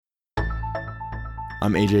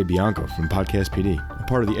I'm AJ Bianco from Podcast PD, a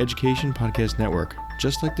part of the Education Podcast Network,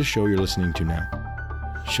 just like the show you're listening to now.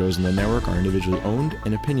 Shows in the network are individually owned,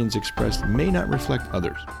 and opinions expressed may not reflect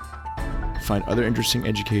others. Find other interesting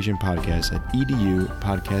education podcasts at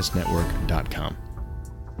edupodcastnetwork.com.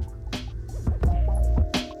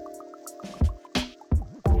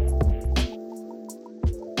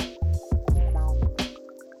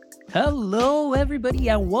 Hello, everybody,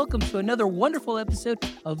 and welcome to another wonderful episode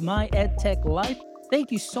of My EdTech Life. Thank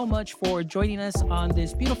you so much for joining us on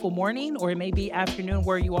this beautiful morning, or it may be afternoon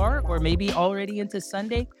where you are, or maybe already into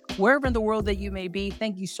Sunday, wherever in the world that you may be.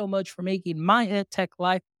 Thank you so much for making My EdTech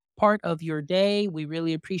Life part of your day. We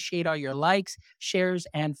really appreciate all your likes, shares,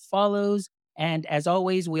 and follows. And as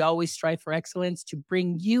always, we always strive for excellence to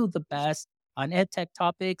bring you the best on EdTech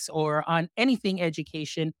topics or on anything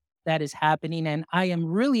education that is happening. And I am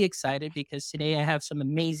really excited because today I have some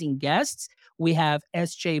amazing guests. We have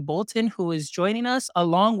SJ Bolton, who is joining us,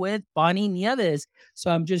 along with Bonnie Nieves.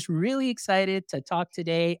 So I'm just really excited to talk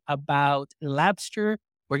today about Labster.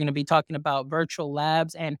 We're going to be talking about virtual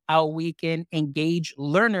labs and how we can engage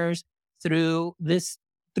learners through the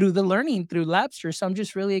learning through Labster. So I'm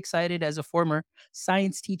just really excited as a former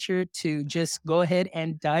science teacher to just go ahead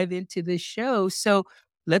and dive into this show. So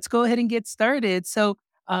let's go ahead and get started. So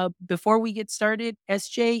before we get started,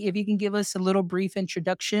 SJ, if you can give us a little brief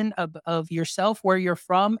introduction of yourself, where you're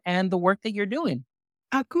from, and the work that you're doing.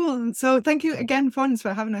 Cool. So thank you again, Fons,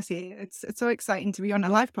 for having us here. It's so exciting to be on a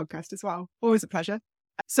live podcast as well. Always a pleasure.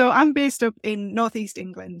 So I'm based up in Northeast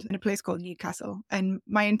England in a place called Newcastle, and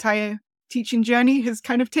my entire teaching journey has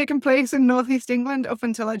kind of taken place in Northeast England up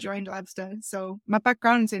until I joined Labster. So my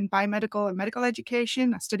background's in biomedical and medical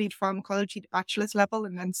education. I studied pharmacology at bachelor's level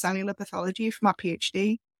and then cellular pathology for my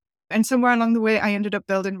PhD. And somewhere along the way, I ended up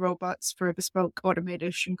building robots for a bespoke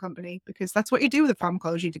automation company because that's what you do with a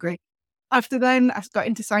pharmacology degree. After then, I got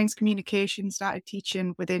into science communication, started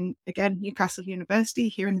teaching within, again, Newcastle University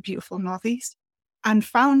here in the beautiful Northeast, and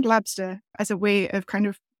found Labster as a way of kind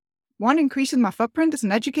of, one, increasing my footprint as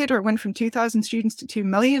an educator. It went from 2,000 students to 2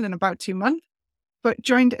 million in about 2 months, but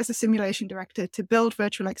joined as a simulation director to build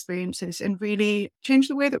virtual experiences and really change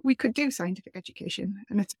the way that we could do scientific education.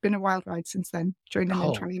 And it's been a wild ride since then, joined in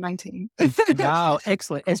 2019. Wow,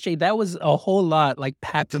 excellent. SJ, that was a whole lot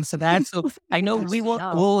packed into that. So I know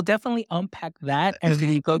we'll definitely unpack that as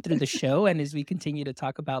we go through the show and as we continue to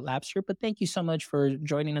talk about Labster. But thank you so much for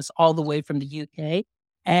joining us all the way from the UK.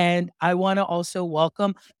 And I want to also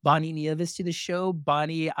welcome Bonnie Nieves to the show.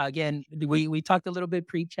 Bonnie, again, we talked a little bit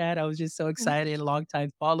pre-chat. I was just so excited,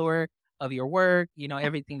 longtime follower of your work,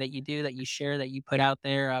 everything that you do, that you share, that you put out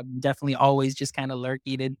there. I'm definitely always just kind of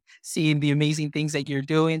lurking and seeing the amazing things that you're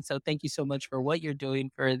doing. So thank you so much for what you're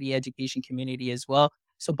doing for the education community as well.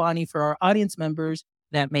 So Bonnie, for our audience members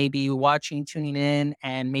that may be watching, tuning in,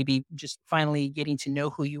 and maybe just finally getting to know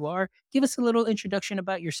who you are, give us a little introduction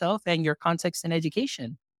about yourself and your context in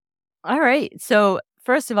education. All right. So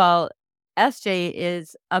first of all, SJ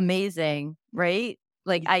is amazing, right?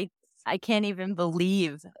 I can't even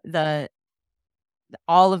believe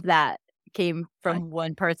all of that came from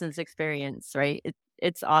one person's experience, right?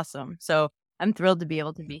 It's awesome. So I'm thrilled to be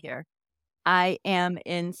able to be here. I am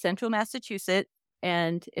in central Massachusetts.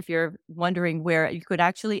 And if you're wondering where, you could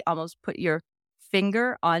actually almost put your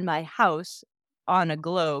finger on my house on a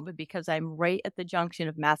globe because I'm right at the junction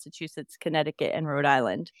of Massachusetts, Connecticut, and Rhode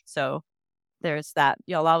Island. So there's that.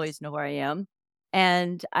 You'll always know where I am.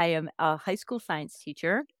 And I am a high school science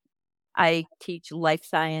teacher. I teach life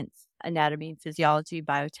science, anatomy, and physiology,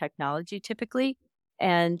 biotechnology typically.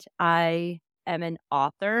 And I am an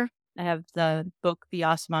author. I have the book, Be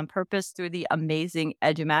Awesome on Purpose, through the amazing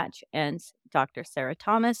EduMatch and Dr. Sarah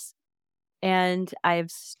Thomas. And I've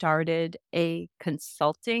started a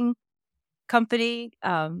consulting company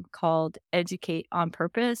called Educate on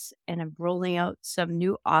Purpose. And I'm rolling out some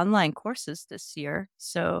new online courses this year.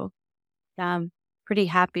 So I'm pretty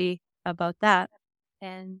happy about that.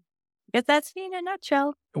 And I guess that's me in a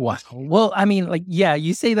nutshell. Wow. Well,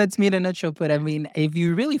 you say that's me in a nutshell, but if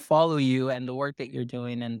you really follow you and the work that you're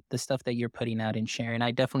doing and the stuff that you're putting out and sharing,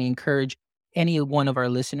 I definitely encourage any one of our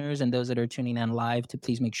listeners and those that are tuning in live to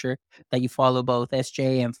please make sure that you follow both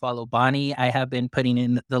SJ and follow Bonnie. I have been putting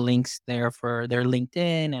in the links there for their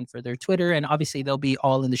LinkedIn and for their Twitter, and obviously they'll be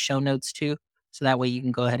all in the show notes too. So that way you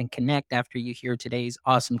can go ahead and connect after you hear today's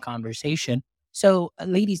awesome conversation. So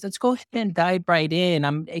ladies, let's go ahead and dive right in.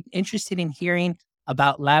 I'm interested in hearing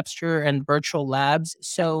about Labster and virtual labs.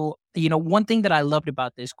 So, one thing that I loved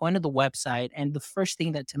about this, going to the website, and the first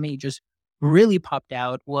thing that to me just really popped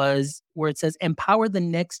out was where it says, empower the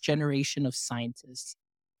next generation of scientists.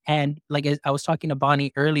 And as I was talking to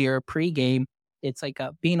Bonnie earlier, pre-game, It's like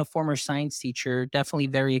being a former science teacher, definitely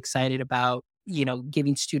very excited about,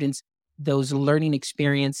 giving students those learning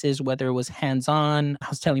experiences, whether it was hands-on. I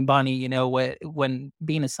was telling Bonnie, when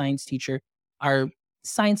being a science teacher, our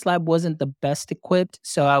science lab wasn't the best equipped.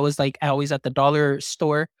 So I was like always at the dollar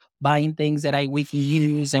store buying things that we can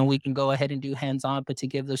use and we can go ahead and do hands-on, but to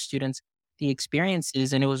give those students the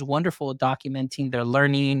experiences. And it was wonderful documenting their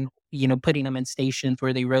learning, putting them in stations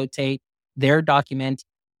where they rotate, their documenting,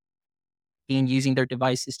 using their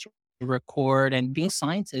devices to record and being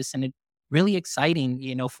scientists. And it really exciting,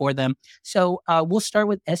 for them. So we'll start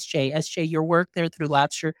with SJ. SJ, your work there through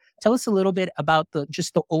Labster. Tell us a little bit about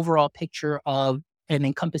just the overall picture of an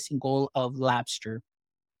encompassing goal of Labster.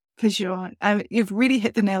 For sure. You've really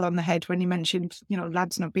hit the nail on the head when you mentioned,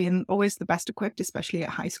 labs not being always the best equipped, especially at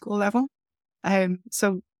high school level.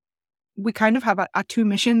 So we kind of have our two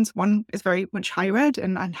missions. One is very much higher ed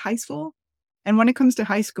and high school. And when it comes to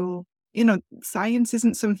high school, science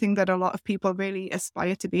isn't something that a lot of people really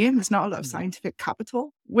aspire to be in. There's not a lot of scientific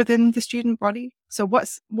capital within the student body. So what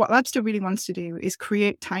Labster really wants to do is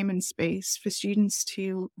create time and space for students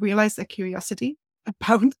to realize their curiosity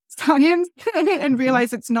about science and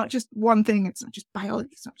realize it's not just one thing. It's not just biology.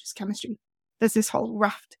 It's not just chemistry. There's this whole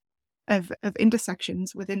raft of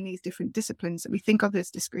intersections within these different disciplines that we think of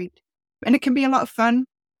as discrete. And it can be a lot of fun.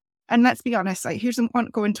 And let's be honest, like, who doesn't want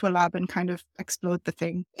to go into a lab and kind of explode the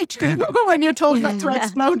thing when you're told not to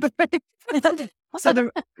explode the thing? So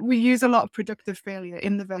we use a lot of productive failure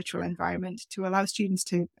in the virtual environment to allow students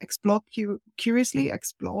to explore, curiously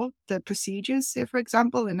explore the procedures, say, for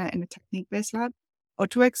example, in a technique-based lab, or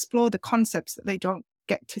to explore the concepts that they don't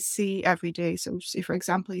get to see every day. So say, for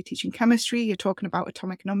example, you're teaching chemistry, you're talking about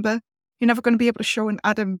atomic number. You're never going to be able to show an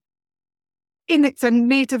atom in its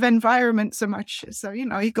native environment so much. So,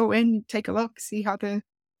 you go in, you take a look, see how the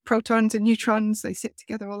protons and neutrons, they sit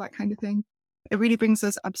together, all that kind of thing. It really brings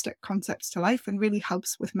those abstract concepts to life and really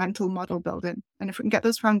helps with mental model building. And if we can get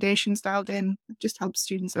those foundations dialed in, it just helps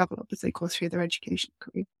students level up as they go through their education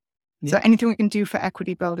career. Yeah. So anything we can do for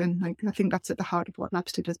equity building, I think that's at the heart of what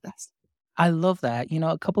Labster does best. I love that.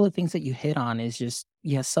 A couple of things that you hit on is just,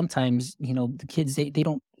 sometimes, the kids, they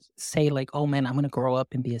don't say like, oh man, I'm going to grow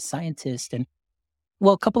up and be a scientist. And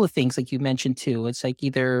well, a couple of things like you mentioned too. It's like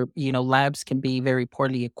either, labs can be very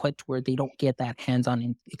poorly equipped where they don't get that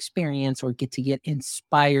hands-on experience or get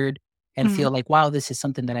inspired and feel like, wow, this is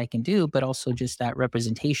something that I can do. But also just that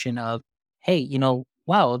representation of, hey,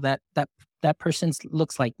 wow, that person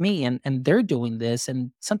looks like me and they're doing this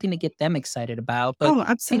and something to get them excited about. But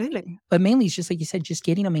absolutely. But mainly it's just like you said, just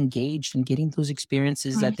getting them engaged and getting those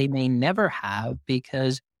experiences that they may never have,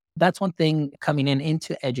 because that's one thing coming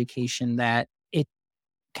into education that it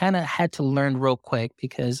kind of had to learn real quick,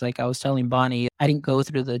 because like I was telling Bonnie, I didn't go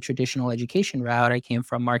through the traditional education route. I came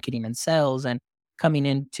from marketing and sales, and coming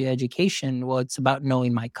into education, well, it's about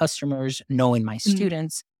knowing my customers, knowing my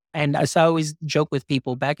students. And as I always joke with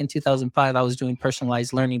people, back in 2005, I was doing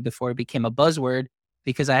personalized learning before it became a buzzword,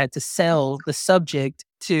 because I had to sell the subject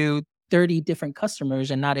to 30 different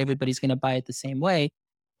customers and not everybody's going to buy it the same way.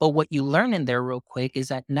 But what you learn in there real quick is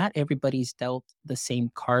that not everybody's dealt the same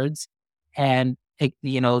cards and,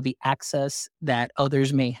 the access that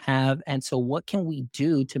others may have. And so what can we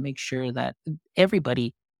do to make sure that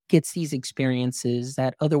everybody gets these experiences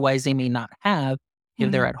that otherwise they may not have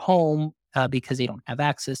if they're at home, because they don't have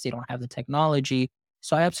access, they don't have the technology.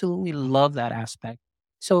 So I absolutely love that aspect.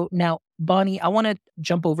 So now, Bonnie, I want to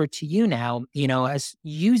jump over to you now, as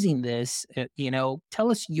using this,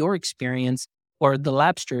 tell us your experience or the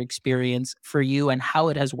Labster experience for you and how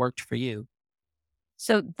it has worked for you.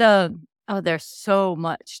 So there's so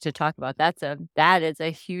much to talk about. That is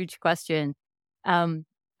a huge question.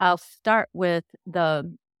 I'll start with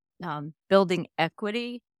the building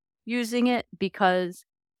equity using it, because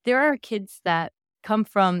there are kids that come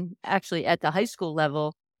from, actually at the high school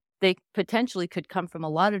level, they potentially could come from a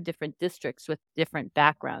lot of different districts with different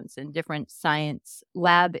backgrounds and different science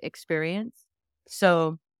lab experience.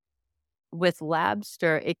 So with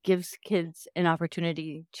Labster, it gives kids an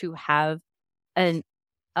opportunity to have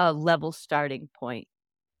a level starting point,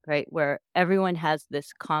 right? Where everyone has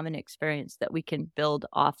this common experience that we can build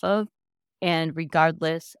off of. And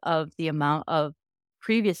regardless of the amount of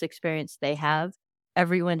previous experience they have,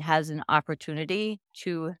 everyone has an opportunity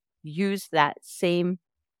to use that same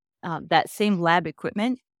lab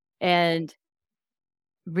equipment. And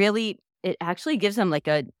really, it actually gives them like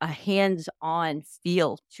a hands-on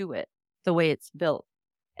feel to it, the way it's built.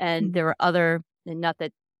 And there are other, and not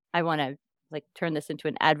that I want to like turn this into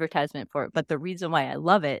an advertisement for it, but the reason why I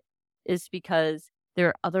love it is because there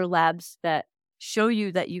are other labs that show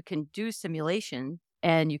you that you can do simulation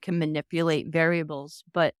and you can manipulate variables,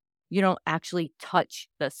 but you don't actually touch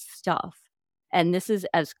the stuff. And this is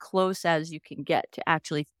as close as you can get to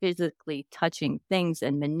actually physically touching things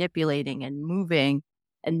and manipulating and moving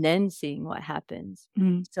and then seeing what happens.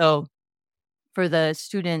 So for the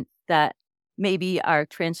students that maybe are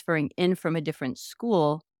transferring in from a different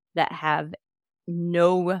school that have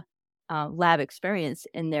no lab experience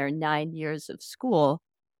in their 9 years of school,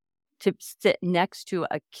 to sit next to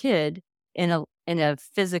a kid in a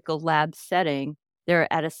physical lab setting,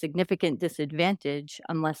 they're at a significant disadvantage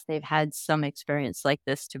unless they've had some experience like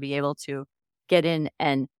this to be able to get in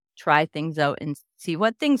and try things out and see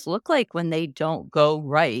what things look like when they don't go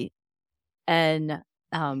right, and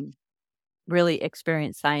really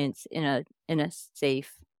experience science in a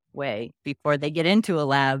safe way before they get into a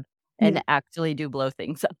lab and actually do blow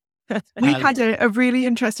things up. We had a really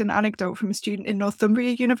interesting anecdote from a student in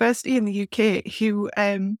Northumbria University in the UK who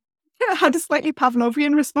had a slightly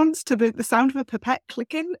Pavlovian response to the sound of a pipette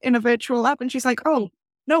clicking in a virtual lab. And she's like, oh,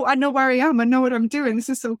 no, I know where I am. I know what I'm doing. This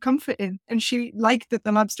is so comforting. And she liked that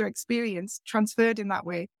the Labster experience transferred in that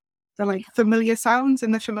way. The like familiar sounds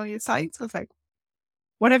and the familiar sights. I was like,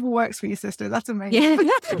 whatever works for you, sister. That's amazing.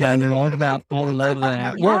 Yeah, I love that.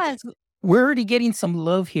 Yes. We're already getting some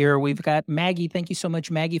love here. We've got Maggie. Thank you so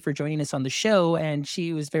much, Maggie, for joining us on the show. And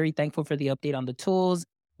she was very thankful for the update on the tools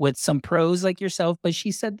with some pros like yourself. But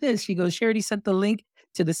she said this, she goes, she already sent the link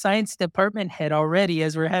to the science department head already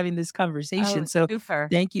as we're having this conversation. So super.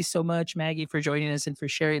 Thank you so much, Maggie, for joining us and for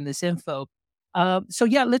sharing this info. So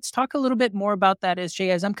yeah, let's talk a little bit more about that, SJ,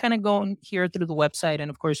 as I'm kind of going here through the website.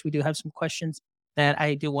 And of course, we do have some questions that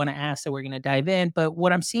I do want to ask that we're going to dive in. But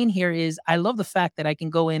what I'm seeing here is I love the fact that I can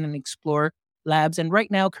go in and explore labs. And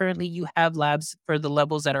right now, currently, you have labs for the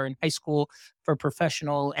levels that are in high school, for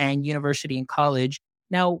professional and university and college.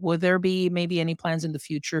 Now, will there be maybe any plans in the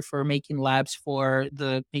future for making labs for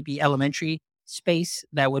the maybe elementary space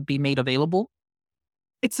that would be made available?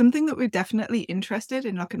 It's something that we're definitely interested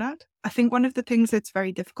in looking at. I think one of the things that's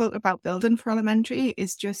very difficult about building for elementary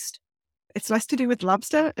is just, it's less to do with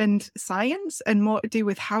Labster and science and more to do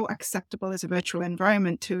with how acceptable is a virtual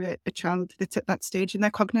environment to a child that's at that stage in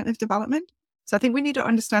their cognitive development. So I think we need to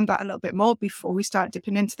understand that a little bit more before we start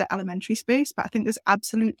dipping into the elementary space. But I think there's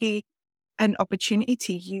absolutely an opportunity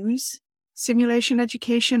to use simulation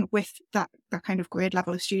education with that kind of grade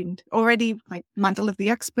level of student. Already, like Mantle of the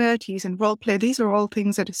Expert, using role play, these are all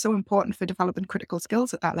things that are so important for developing critical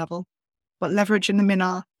skills at that level. But leveraging them in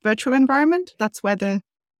our virtual environment, that's where the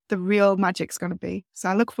real magic's going to be. So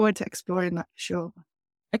I look forward to exploring that for sure.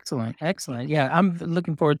 Excellent. Yeah, I'm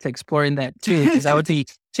looking forward to exploring that too, because that would be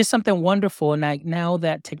just something wonderful. And now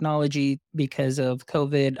that technology, because of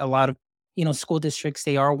COVID, a lot of school districts,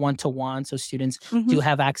 they are one-to-one, so students do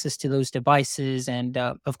have access to those devices. And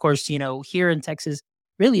of course, here in Texas,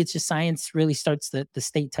 really, it's just science really starts, the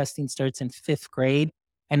state testing starts in 5th grade.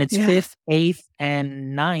 And it's 5th, 8th,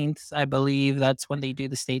 and 9th, I believe. That's when they do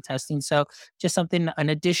the state testing. So just an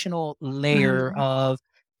additional layer of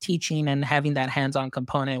teaching and having that hands-on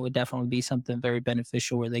component would definitely be something very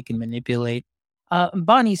beneficial where they can manipulate.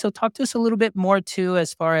 Bonnie, so talk to us a little bit more too,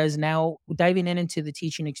 as far as now diving into the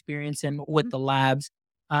teaching experience and with the labs.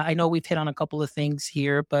 I know we've hit on a couple of things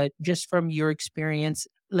here, but just from your experience,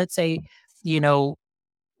 let's say,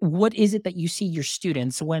 what is it that you see your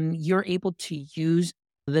students when you're able to use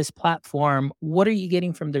this platform? What are you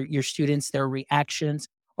getting from your students, their reactions,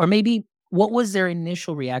 or maybe what was their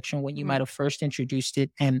initial reaction when you might have first introduced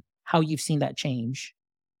it, and how you've seen that change?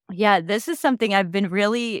 Yeah, this is something I've been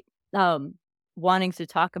really wanting to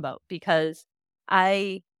talk about, because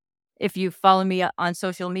if you follow me on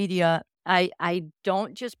social media, I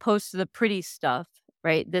don't just post the pretty stuff,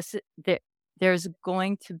 right? There's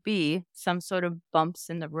going to be some sort of bumps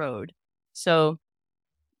in the road. So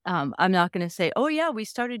I'm not going to say, oh yeah, we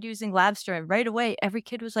started using Labster and right away every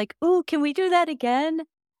kid was like, oh, can we do that again?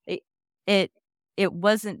 It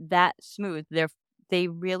wasn't that smooth. They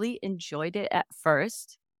really enjoyed it at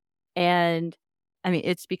first. And I mean,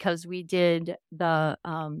 it's because we did the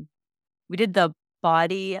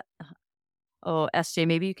body. Oh, SJ,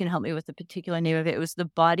 maybe you can help me with the particular name of it. It was the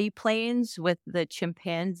body planes with the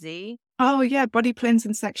chimpanzee. Oh yeah, body planes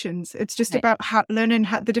and sections. It's just about learning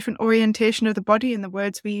the different orientation of the body and the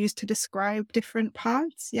words we use to describe different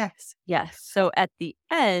parts. Yes. Yes. So at the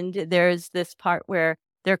end, there's this part where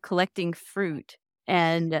they're collecting fruit,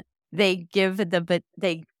 and they give the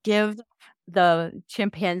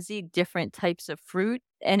chimpanzee different types of fruit,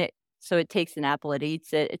 and so it takes an apple, it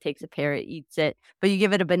eats it. It takes a pear, it eats it. But you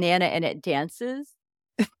give it a banana and it dances.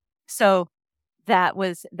 So that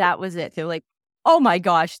was it. They're like, oh my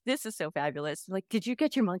gosh, this is so fabulous. Like, did you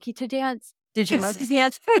get your monkey to dance? Did you love the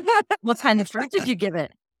answer? What kind of fruit did you give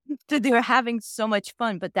it? So they were having so much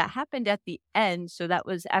fun, but that happened at the end. So that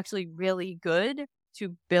was actually really good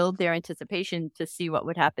to build their anticipation to see what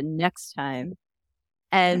would happen next time.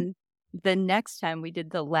 And the next time we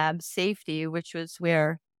did the lab safety, which was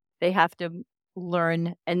where they have to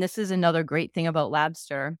learn. And this is another great thing about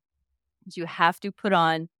Labster, is you have to put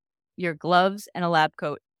on your gloves and a lab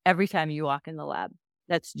coat every time you walk in the lab.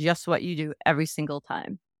 That's just what you do every single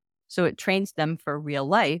time. So it trains them for real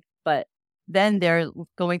life, but then they're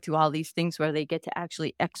going through all these things where they get to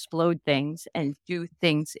actually explode things and do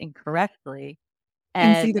things incorrectly.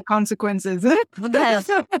 And see the consequences. Yes.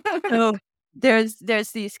 So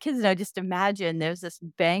there's these kids, and I just imagine there's this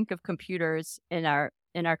bank of computers in our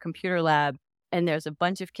computer lab, and there's a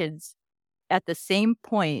bunch of kids at the same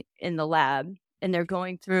point in the lab, and they're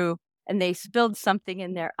going through, and they spilled something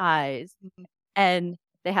in their eyes, and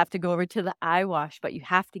they have to go over to the eye wash, but you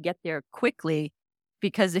have to get there quickly,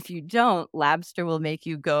 because if you don't, Labster will make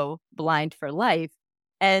you go blind for life.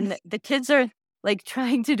 And the kids are like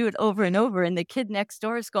trying to do it over and over, and the kid next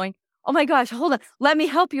door is going, "Oh my gosh, hold on, let me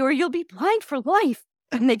help you or you'll be blind for life."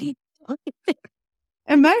 And they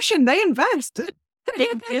Emotion, they invest. They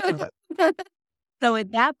do. So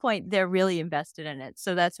at that point, they're really invested in it.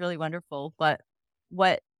 So that's really wonderful. But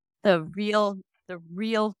what the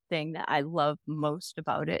real thing that I love most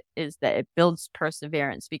about it is that it builds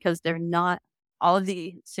perseverance, because they're not, all of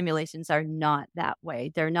the simulations are not that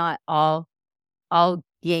way. They're not all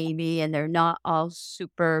gamey, and they're not all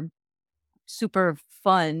super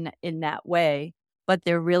fun in that way, but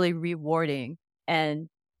they're really rewarding. And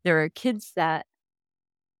there are kids that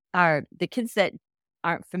aren't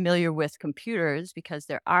familiar with computers, because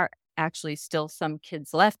there are actually still some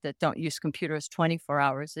kids left that don't use computers 24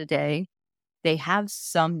 hours a day. They have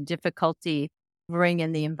some difficulty moving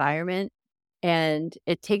in the environment, and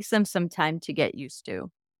it takes them some time to get used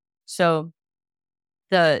to. So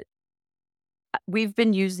we've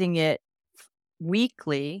been using it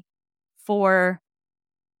weekly for,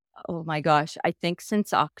 oh my gosh, I think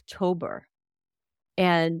since October.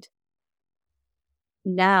 And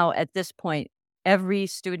now at this point, every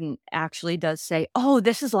student actually does say, "Oh,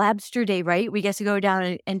 this is Labster Day, right? We get to go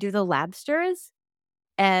down and do the Labsters."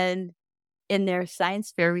 And in their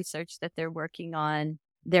science fair research that they're working on,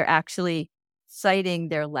 they're actually citing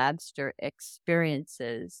their Labster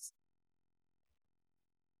experiences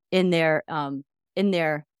in their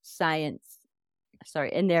science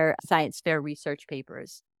fair research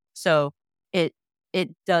papers. So it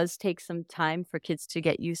does take some time for kids to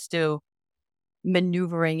get used to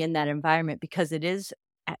maneuvering in that environment, because it is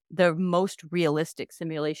the most realistic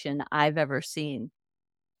simulation I've ever seen.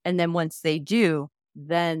 And then once they do,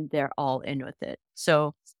 then they're all in with it.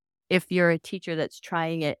 So if you're a teacher that's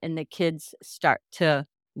trying it and the kids start to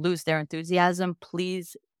lose their enthusiasm,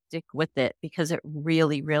 please stick with it, because it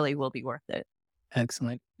really, really will be worth it.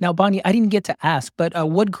 Excellent. Now, Bonnie, I didn't get to ask, but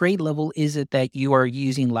what grade level is it that you are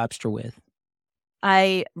using Labster with?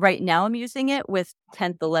 Right now I'm using it with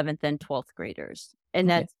 10th, 11th, and 12th graders.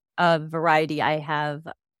 And Okay. that's a variety. I have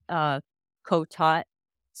co-taught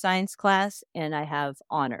science class, and I have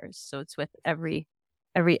honors. So it's with every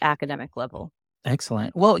academic level.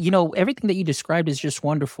 Excellent. Well, everything that you described is just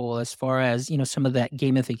wonderful, as far as, some of that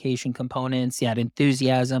gamification components, that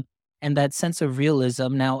enthusiasm, and that sense of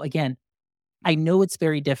realism. Now, again, I know it's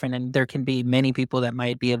very different, and there can be many people that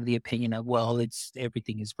might be of the opinion of, well, it's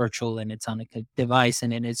everything is virtual and it's on a device,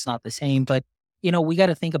 and it's not the same. But, we got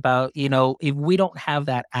to think about, if we don't have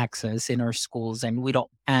that access in our schools, and we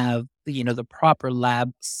don't have, the proper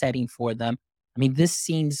lab setting for them. I mean, this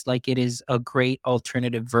seems like it is a great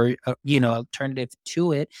alternative, alternative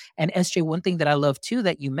to it. And SJ, one thing that I love too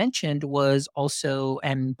that you mentioned was also,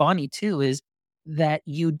 and Bonnie too, is that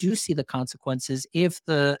you do see the consequences. If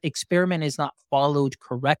the experiment is not followed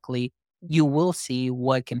correctly, you will see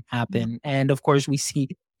what can happen. And of course, we see,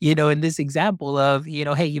 in this example of,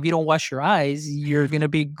 hey, if you don't wash your eyes, you're going to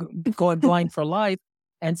be going blind for life.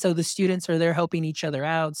 And so the students are there helping each other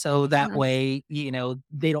out. So that way,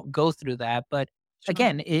 they don't go through that. But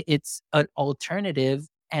again, it's an alternative.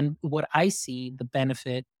 And what I see the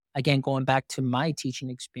benefit, again, going back to my teaching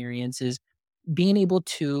experience, is being able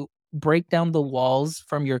to break down the walls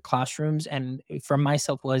from your classrooms, and from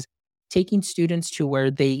myself, was taking students to where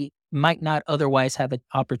they might not otherwise have an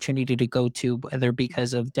opportunity to go to, whether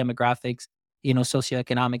because of demographics,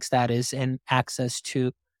 socioeconomic status, and access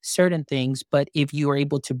to certain things. But if you are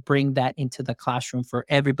able to bring that into the classroom for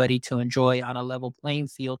everybody to enjoy on a level playing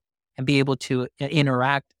field, and be able to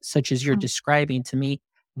interact, such as you're describing, to me,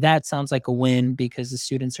 that sounds like a win, because the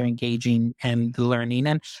students are engaging and learning.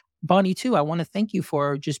 And Bonnie, too, I want to thank you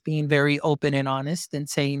for just being very open and honest and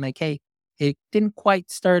saying, like, hey, it didn't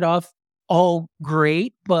quite start off all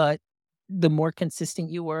great, but the more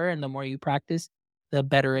consistent you were and the more you practiced, the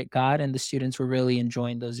better it got. And the students were really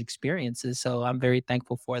enjoying those experiences. So I'm very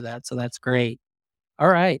thankful for that. So that's great. All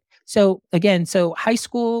right. So again, so high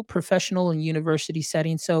school, professional, and university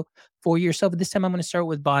settings. So for yourself, this time I'm going to start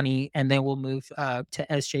with Bonnie, and then we'll move to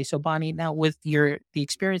SJ. So Bonnie, now with the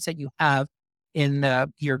experience that you have in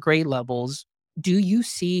your grade levels, do you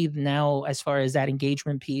see now, as far as that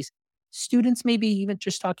engagement piece, students maybe even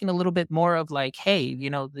just talking a little bit more of like, hey,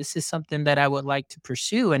 this is something that I would like to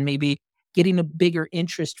pursue, and maybe getting a bigger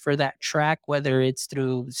interest for that track, whether it's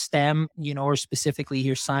through STEM, or specifically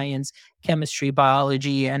here science, chemistry,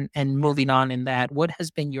 biology, and moving on in that. What has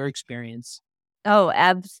been your experience? Oh,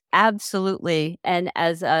 absolutely. And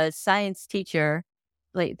as a science teacher,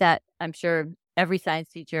 like that, I'm sure every science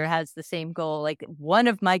teacher has the same goal. Like one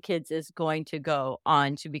of my kids is going to go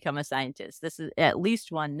on to become a scientist. This is at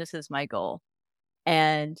least one. This is my goal.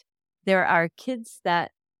 And there are kids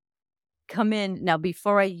that come in now.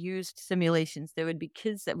 Before I used simulations, there would be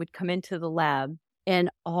kids that would come into the lab and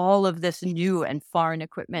all of this new and foreign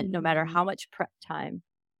equipment, no matter how much prep time,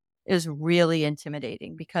 is really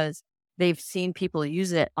intimidating because they've seen people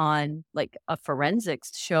use it on like a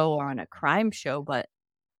forensics show or on a crime show, but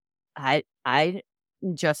I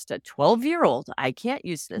just a 12-year-old, I can't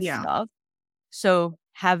use this Yeah. stuff. So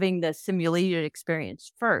having the simulated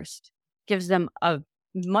experience first gives them a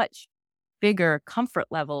much bigger comfort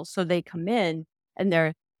level. So they come in and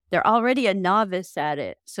they're already a novice at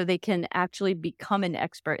it. So they can actually become an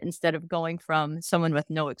expert instead of going from someone with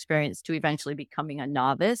no experience to eventually becoming a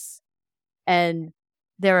novice. And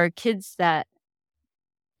there are kids that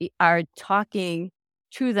are talking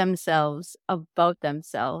to themselves about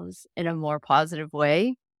themselves in a more positive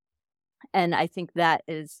way. And I think that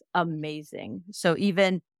is amazing. So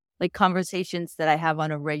even like conversations that I have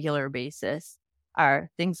on a regular basis are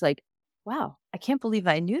things like, wow, I can't believe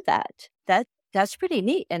I knew that. That's pretty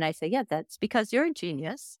neat. And I say, yeah, that's because you're a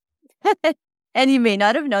genius. And you may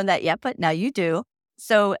not have known that yet, but now you do.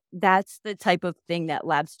 So that's the type of thing that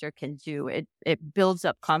Labster can do. It builds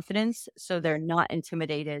up confidence so they're not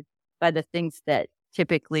intimidated by the things that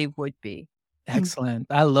typically would be. Excellent.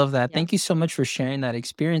 I love that. Yeah. Thank you so much for sharing that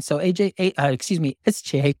experience. So excuse me,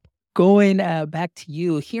 SJ, going back to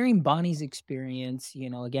you, hearing Bonnie's experience,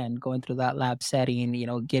 again, going through that lab setting,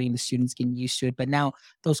 getting the students getting used to it, but now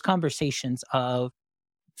those conversations of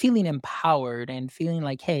feeling empowered and feeling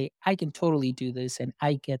like, hey, I can totally do this and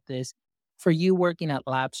I get this. For you working at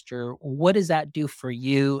Labster, what does that do for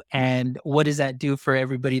you? And what does that do for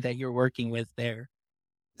everybody that you're working with there?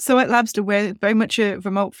 So at Labster, we're very much a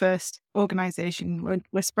remote first organization.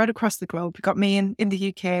 We're spread across the globe. We've got me in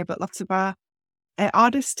the UK, but lots of our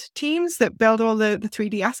artist teams that build all the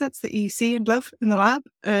 3D assets that you see and love in the lab,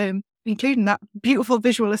 including that beautiful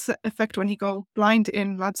visual effect when you go blind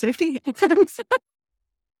in lab safety.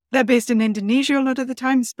 They're based in Indonesia a lot of the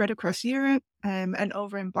time, spread across Europe, and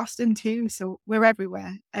over in Boston too. So we're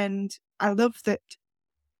everywhere. And I love that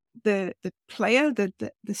the player,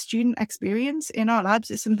 the student experience in our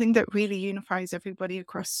labs is something that really unifies everybody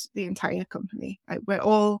across the entire company. Like we're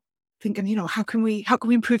all thinking, how can we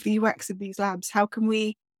improve the UX of these labs? How can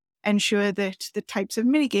we ensure that the types of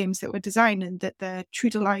mini games that we're designing, that they're true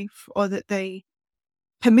to life or that they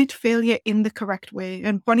permit failure in the correct way?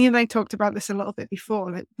 And Bonnie and I talked about this a little bit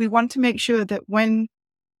before. Like we want to make sure that when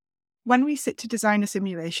we sit to design a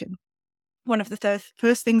simulation, one of the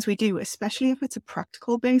first things we do, especially if it's a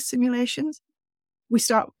practical based simulations, we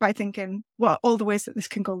start by thinking, well, all the ways that this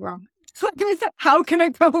can go wrong. How can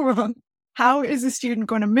it go wrong? How is a student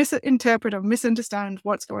going to misinterpret or misunderstand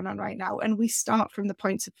what's going on right now? And we start from the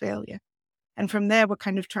points of failure. And from there, we're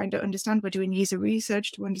kind of trying to understand, we're doing user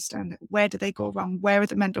research to understand where do they go wrong? Where are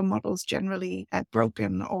the mental models generally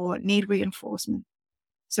broken or need reinforcement?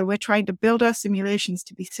 So we're trying to build our simulations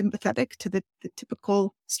to be sympathetic to the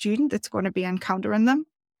typical student that's going to be encountering them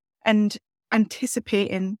and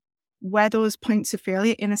anticipating where those points of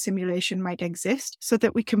failure in a simulation might exist so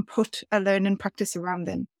that we can put a learning practice around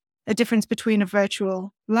them. A difference between a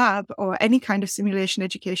virtual lab or any kind of simulation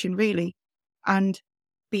education really and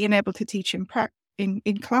being able to teach in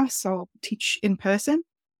class or teach in person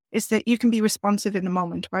is that you can be responsive in the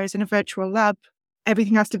moment, whereas in a virtual lab,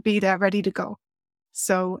 everything has to be there ready to go.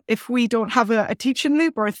 So if we don't have a teaching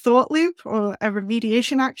loop or a thought loop or a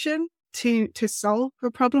remediation action to solve a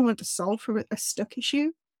problem or to solve for a stuck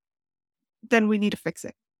issue, then we need to fix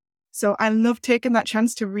it. So I love taking that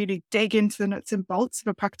chance to really dig into the nuts and bolts of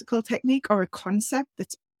a practical technique or a concept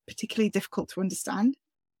that's particularly difficult to understand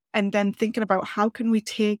and then thinking about how can we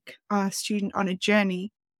take our student on a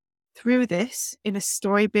journey through this in a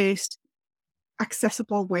story-based,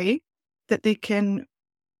 accessible way that they can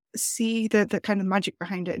see the kind of magic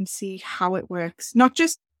behind it and see how it works. Not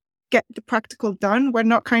just get the practical done. We're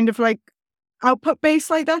not kind of like output based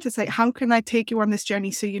like that. It's like, how can I take you on this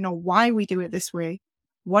journey so you know why we do it this way,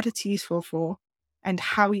 what it's useful for, and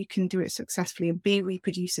how you can do it successfully and be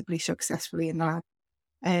reproducibly successfully in the lab.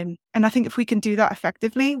 And I think if we can do that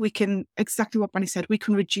effectively, we can, exactly what Bonnie said, we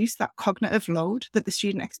can reduce that cognitive load that the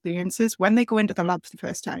student experiences when they go into the labs the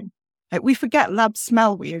first time. Like, we forget labs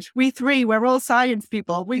smell weird. We're all science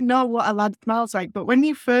people. We know what a lab smells like. But when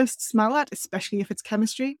you first smell it, especially if it's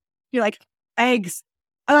chemistry, you're like, eggs.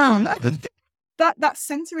 That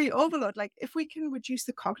sensory overload, like if we can reduce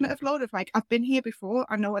the cognitive load of like, I've been here before,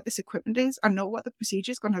 I know what this equipment is, I know what the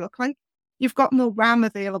procedure is going to look like. You've got no RAM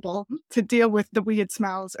available to deal with the weird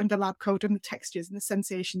smells and the lab coat and the textures and the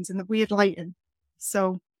sensations and the weird lighting.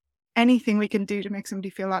 So anything we can do to make somebody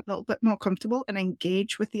feel that little bit more comfortable and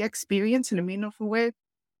engage with the experience in a meaningful way,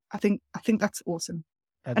 I think that's awesome.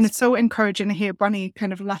 And it's so encouraging to hear Bonnie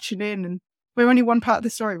kind of latching in, and we're only one part of the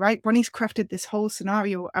story, right? Bonnie's crafted this whole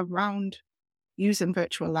scenario around using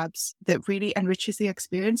virtual labs that really enriches the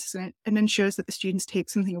experience and ensures that the students take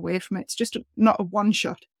something away from it. It's just not a one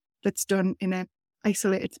shot that's done in an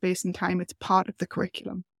isolated space and time. It's part of the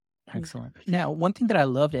curriculum. Excellent. Now, one thing that I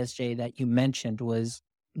loved, SJ, that you mentioned was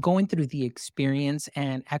going through the experience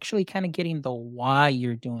and actually kind of getting the why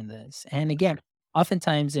you're doing this. And again,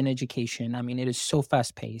 oftentimes in education, I mean, it is so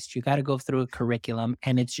fast paced. You got to go through a curriculum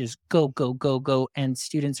and it's just go, go, go, go. And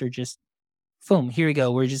students are just, boom, here we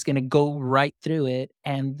go. We're just going to go right through it.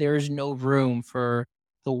 And there's no room for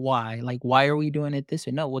the why. Like, why are we doing it this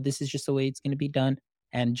way? No, well, this is just the way it's going to be done.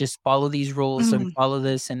 And just follow these rules and follow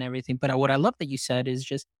this and everything. But what I love that you said is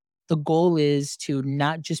just the goal is to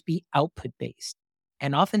not just be output based.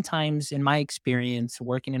 And oftentimes, in my experience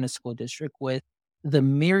working in a school district with the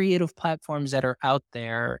myriad of platforms that are out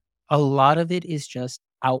there, a lot of it is just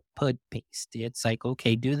output based. It's like,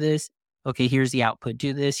 okay, do this. Okay, here's the output.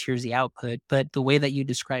 Do this. Here's the output. But the way that you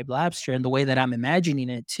describe Labster and the way that I'm imagining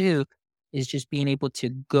it too is just being able to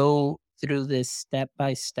go through this step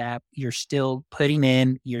by step. You're still putting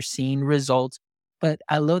in, you're seeing results. But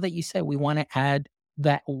I love that you said we want to add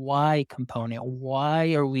that why component.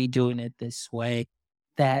 Why are we doing it this way?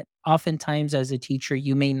 That oftentimes as a teacher,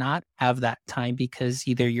 you may not have that time because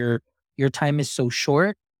either your time is so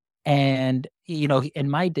short. And, you know, in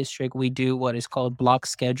my district, we do what is called block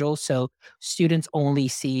schedule. So students only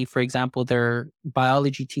see, for example, their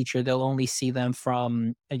biology teacher, they'll only see them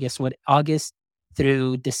from, I guess, August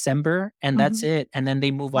through December, and that's it. And then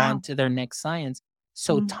they move on to their next science.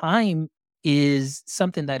 So time is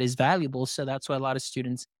something that is valuable. So that's why a lot of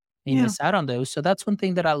students may miss out on those. So that's one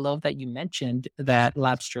thing that I love that you mentioned that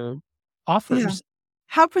Labster offers. Yeah.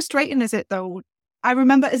 How frustrating is it though? I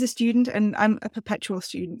remember as a student, and I'm a perpetual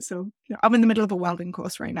student, so I'm in the middle of a welding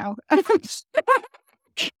course right now.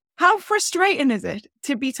 How frustrating is it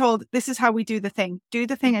to be told, this is how we do the thing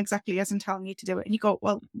exactly as I'm telling you to do it. And you go,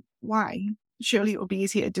 well, why? Surely it will be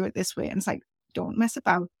easier to do it this way. And it's like, don't mess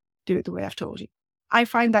about, do it the way I've told you. I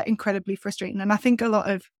find that incredibly frustrating. And I think a lot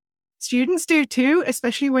of students do too,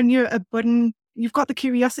 especially when you've got the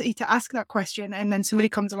curiosity to ask that question and then somebody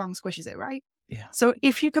comes along and squishes it, right? Yeah. So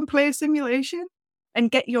if you can play a simulation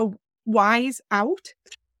and get your whys out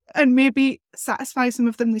and maybe satisfy some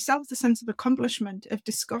of them themselves, the sense of accomplishment of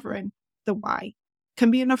discovering the why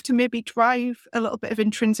can be enough to maybe drive a little bit of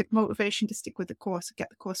intrinsic motivation to stick with the course and get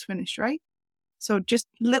the course finished, right? So just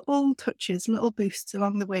little touches, little boosts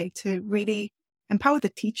along the way to really empower the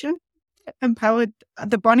teacher, empower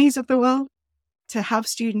the Bonnies of the world to have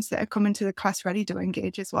students that are coming to the class ready to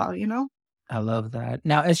engage as well, you know? I love that.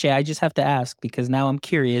 Now, SJ, I just have to ask because now I'm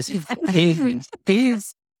curious.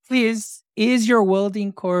 Is your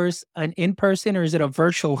welding course an in-person or is it a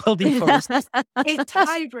virtual welding course? It's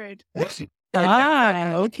hybrid.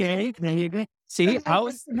 Okay. There you go. See, I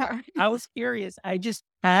was curious. I just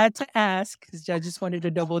had to ask because I just wanted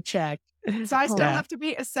to double check. So I still have to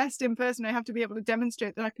be assessed in person. I have to be able to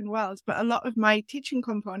demonstrate that I can weld. But a lot of my teaching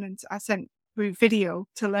components are sent through video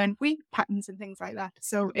to learn weave patterns and things like that.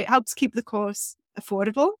 So it helps keep the course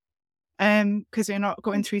affordable because you're not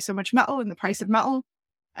going through so much metal and the price of metal.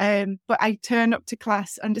 But I turn up to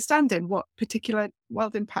class understanding what particular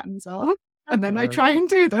welding patterns are. And then I try and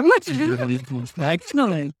do them.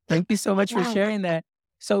 Excellent. Thank you so much for sharing that.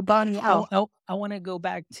 So, Bonnie, I want to go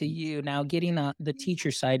back to you now, getting the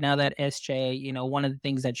teacher side. Now that SJ, one of the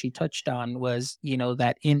things that she touched on was,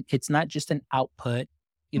 that it's not just an output.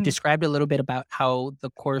 You've described a little bit about how the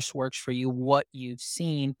course works for you, what you've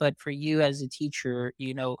seen, but for you as a teacher,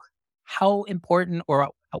 how important or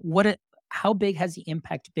how big has the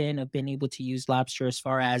impact been of being able to use Lobster as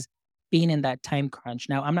far as being in that time crunch?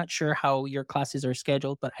 Now, I'm not sure how your classes are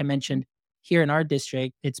scheduled, but I mentioned here in our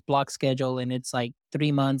district, it's block schedule and it's like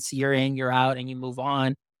 3 months, you're in, you're out, and you move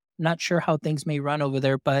on. Not sure how things may run over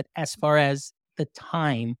there, but as far as the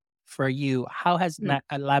time for you, how has Mm.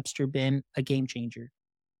 Lobster been a game changer?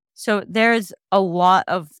 So there's a lot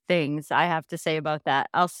of things I have to say about that.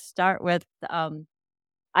 I'll start with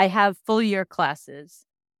I have full year classes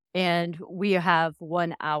and we have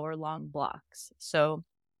 1 hour long blocks. So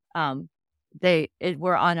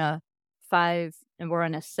we're on a 5 and we're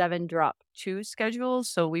on a 7 drop 2 schedule.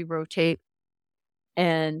 So we rotate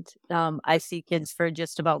and I see kids for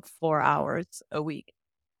just about 4 hours a week.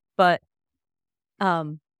 But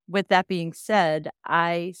with that being said,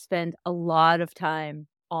 I spend a lot of time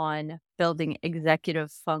on building executive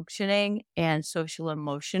functioning and social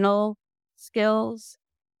emotional skills.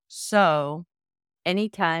 So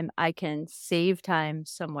anytime I can save time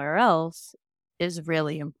somewhere else is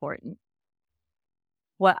really important.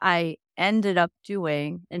 What I ended up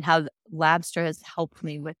doing and how Labster has helped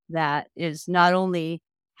me with that is not only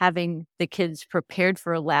having the kids prepared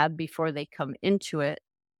for a lab before they come into it,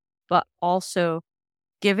 but also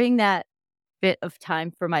giving that bit of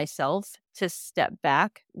time for myself to step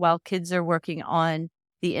back while kids are working on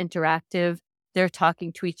the interactive, they're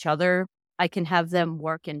talking to each other. I can have them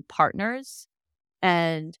work in partners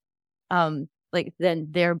and then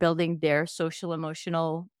they're building their social,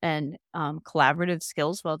 emotional, and collaborative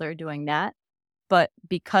skills while they're doing that. But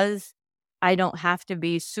because I don't have to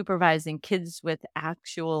be supervising kids with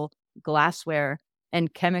actual glassware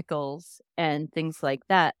and chemicals and things like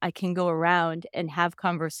that, I can go around and have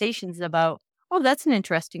conversations about, oh, that's an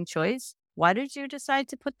interesting choice. Why did you decide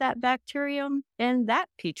to put that bacterium in that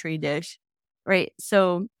petri dish? Right.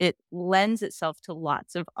 So it lends itself to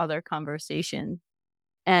lots of other conversations.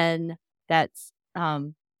 And that's,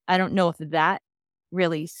 I don't know if that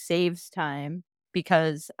really saves time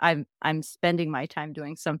because I'm spending my time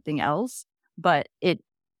doing something else, but it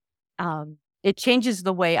changes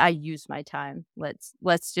the way I use my time.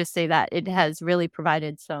 Let's just say that it has really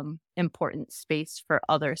provided some important space for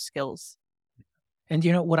other skills. And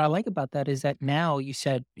what I like about that is that now you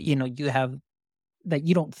said, you have that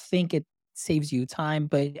you don't think it saves you time,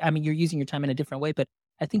 but I mean, you're using your time in a different way. But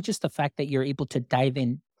I think just the fact that you're able to dive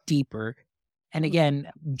in deeper. And again,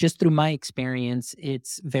 just through my experience,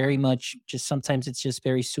 it's very much just sometimes it's just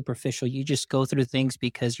very superficial. You just go through things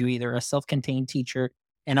because you either a self contained teacher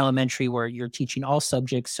in elementary where you're teaching all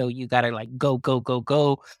subjects. So you got to like go, go, go,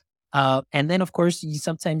 go. And then, of course,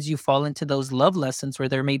 sometimes you fall into those love lessons where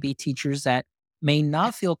there may be teachers that may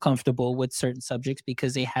not feel comfortable with certain subjects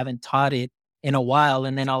because they haven't taught it in a while.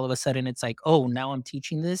 And then all of a sudden it's like, oh, now I'm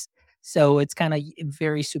teaching this. So it's kind of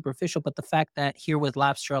very superficial. But the fact that here with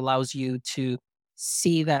Labster allows you to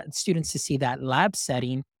see that students to see that lab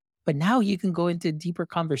setting, but now you can go into deeper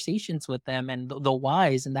conversations with them and the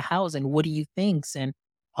whys and the hows and what do you thinks and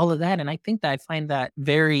all of that. And I think that I find that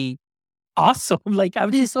very awesome. Like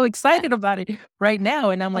I'm just so excited about it right now.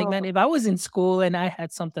 And I'm like, man, Oh, if I was in school and I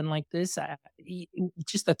had something like this,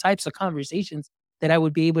 just the types of conversations that I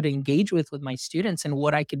would be able to engage with my students and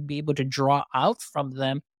what I could be able to draw out from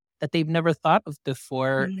them that they've never thought of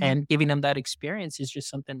before Mm. and giving them that experience is just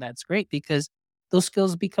something that's great because those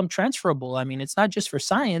skills become transferable. I mean, it's not just for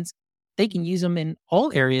science. They can use them in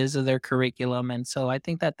all areas of their curriculum. And so I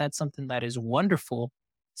think that that's something that is wonderful.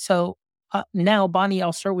 So now, Bonnie,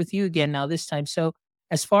 I'll start with you again now this time. So,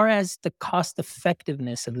 as far as the cost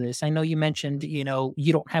effectiveness of this, I know you mentioned, you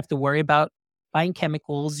don't have to worry about buying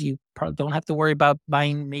chemicals. You don't have to worry about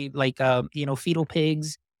buying maybe like, fetal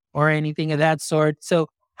pigs or anything of that sort. So,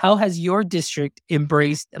 how has your district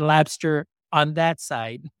embraced Labster on that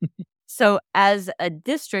side? so as a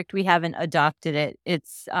district, we haven't adopted it.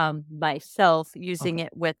 It's myself using Okay.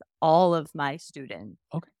 it with all of my students.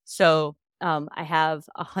 Okay. So I have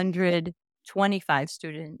 125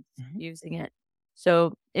 students Mhm. using it.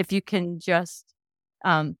 So if you can just,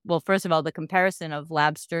 well, first of all, the comparison of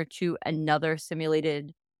Labster to another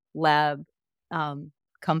simulated lab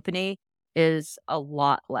company is a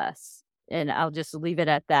lot less. And I'll just leave it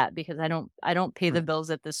at that because I don't pay the bills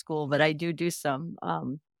at the school, but I do some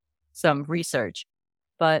research.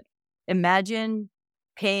 But imagine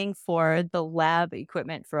paying for the lab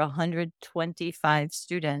equipment for 125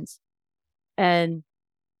 students and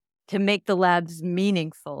to make the labs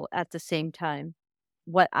meaningful at the same time.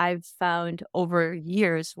 What I've found over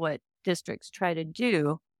years, what districts try to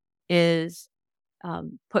do is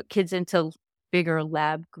put kids into bigger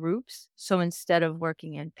lab groups. So instead of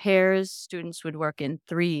working in pairs, students would work in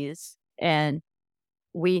threes. And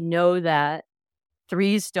we know that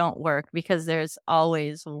threes don't work because there's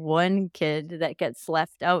always one kid that gets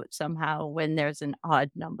left out somehow when there's an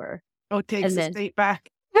odd number. Oh, takes And a then, state back.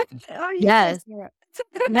 Oh, yes, yeah.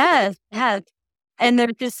 yes. And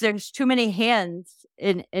there's too many hands,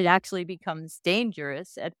 and it actually becomes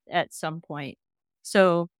dangerous at some point.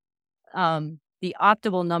 So the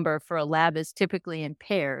optimal number for a lab is typically in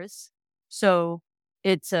pairs. So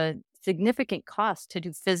it's a significant cost to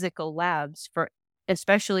do physical labs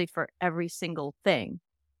especially for every single thing.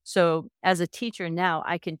 So as a teacher now,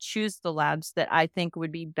 I can choose the labs that I think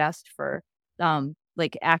would be best for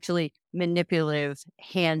like actually manipulative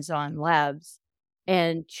hands-on labs,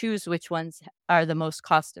 and choose which ones are the most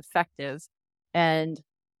cost effective, and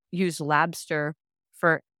use Labster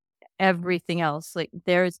for everything else.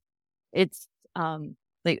 It's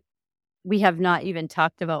like we have not even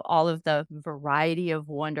talked about all of the variety of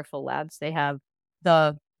wonderful labs they have,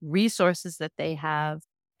 the resources that they have,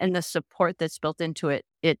 and the support that's built into it.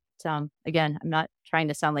 Again, I'm not trying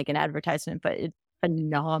to sound like an advertisement, but it's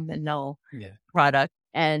phenomenal product.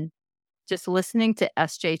 And just listening to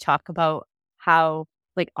SJ talk about how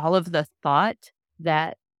like all of the thought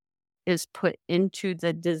that is put into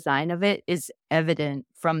the design of it is evident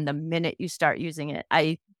from the minute you start using it.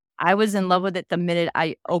 I was in love with it the minute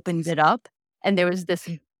I opened it up, and there was this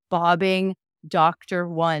bobbing Dr.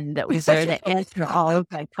 One that was there to answer all of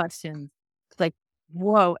my questions. It's like,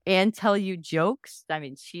 whoa, and tell you jokes. I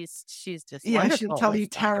mean, she's just wonderful. She'll tell you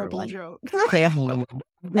with Dr. terrible One. jokes.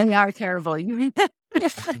 They are terrible.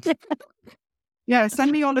 Yeah,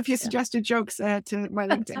 send me all of your suggested jokes to my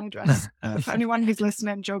LinkedIn address. If anyone who's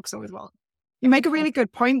listening, jokes always well. You make a really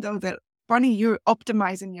good point, though, that, Bonnie, you're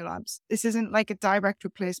optimizing your labs. This isn't like a direct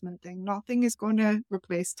replacement thing. Nothing is going to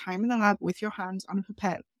replace time in the lab with your hands on a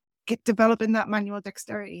pipette. Developing that manual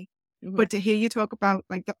dexterity. Mm-hmm. But to hear you talk about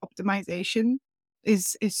like the optimization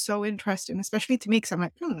is so interesting, especially to me, because I'm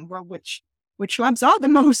like, well, which labs are the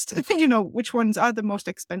most, which ones are the most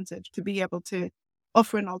expensive to be able to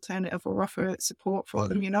offer an alternative or offer support for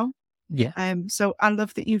them, Yeah. So I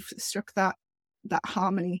love that you've struck that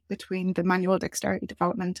harmony between the manual dexterity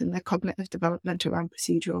development and the cognitive development around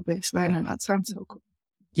procedural based learning. That sounds so cool.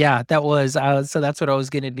 Yeah, that was so that's what I was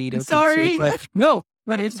gonna lead up Sorry. into.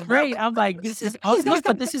 But it's great. I'm like, this is awesome. No,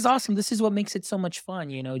 but this is awesome. This is what makes it so much fun,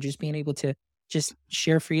 just being able to just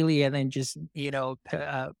share freely and then just,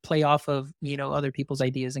 play off of, other people's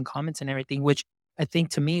ideas and comments and everything, which I think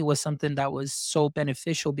to me was something that was so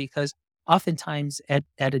beneficial, because oftentimes at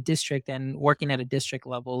a district and working at a district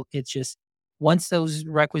level, it's just once those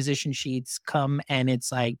requisition sheets come and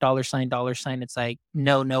it's like $sign, it's like,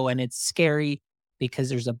 no. And it's scary because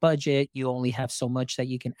there's a budget. You only have so much that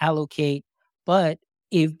you can allocate. But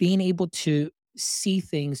if being able to see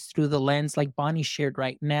things through the lens like Bonnie shared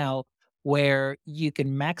right now, where you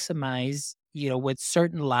can maximize, with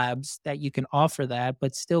certain labs that you can offer that,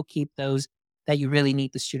 but still keep those that you really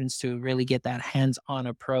need the students to really get that hands-on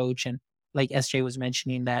approach. And like SJ was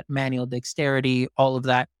mentioning, that manual dexterity, all of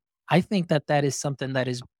that. I think that is something that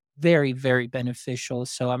is very, very beneficial.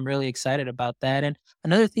 So I'm really excited about that. And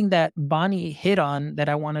another thing that Bonnie hit on that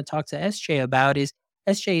I want to talk to SJ about is,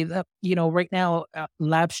 SJ, right now,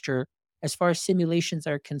 Labster, as far as simulations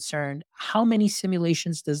are concerned, how many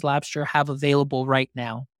simulations does Labster have available right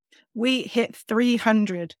now? We hit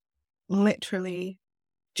 300 literally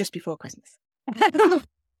just before Christmas.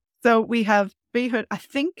 So we have 300, I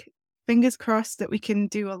think, fingers crossed that we can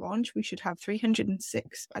do a launch. We should have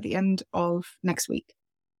 306 by the end of next week.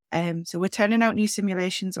 So we're turning out new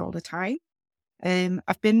simulations all the time.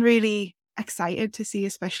 I've been really excited to see,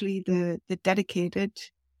 especially the dedicated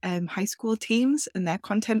high school teams and their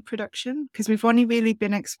content production, because we've only really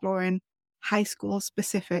been exploring high school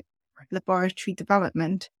specific laboratory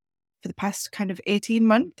development for the past kind of 18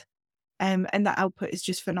 months. And that output is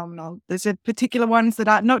just phenomenal. There's a particular ones that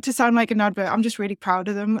are, not to sound like an advert, I'm just really proud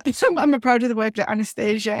of them. I'm proud of the work that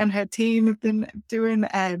Anastasia and her team have been doing.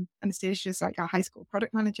 Anastasia's like our high school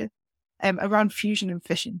product manager around fusion and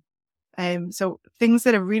fission. So things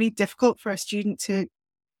that are really difficult for a student to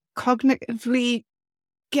cognitively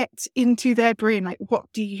get into their brain. Like, what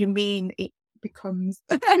do you mean it becomes?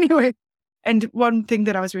 Anyway. And one thing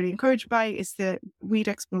that I was really encouraged by is that we'd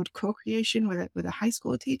explored co-creation with a high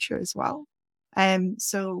school teacher as well.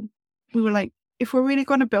 So we were like, if we're really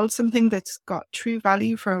going to build something that's got true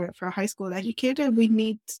value for a high school educator, we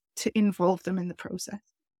need to involve them in the process.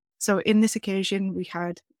 So in this occasion, we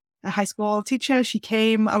had a high school teacher. She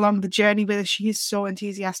came along the journey with us. She is so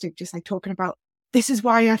enthusiastic, just like talking about this is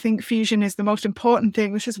why I think fusion is the most important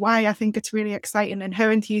thing. This is why I think it's really exciting. And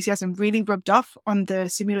her enthusiasm really rubbed off on the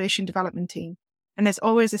simulation development team. And there's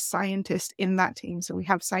always a scientist in that team. So we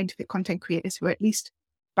have scientific content creators who are at least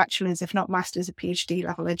bachelor's, if not master's, or PhD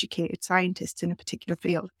level educated scientists in a particular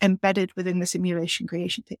field embedded within the simulation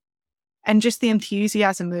creation team. And just the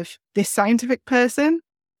enthusiasm of this scientific person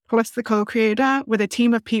plus the co-creator with a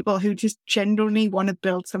team of people who just genuinely want to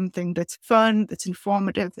build something that's fun, that's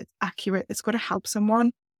informative, that's accurate, that's going to help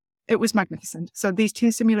someone. It was magnificent. So these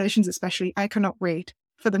two simulations especially, I cannot wait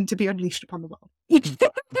for them to be unleashed upon the world.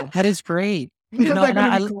 That is great. They're No, and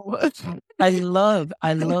gonna be cool. I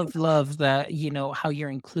love that, how you're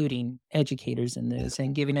including educators in this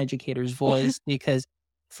and giving educators voice, because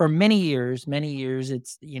for many years,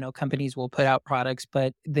 it's, companies will put out products,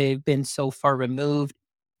 but they've been so far removed,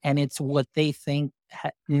 and it's what they think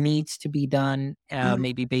needs to be done,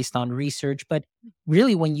 maybe based on research. But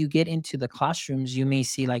really, when you get into the classrooms, you may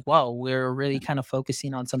see like, wow, we're really kind of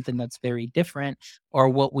focusing on something that's very different, or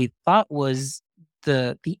what we thought was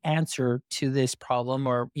the answer to this problem,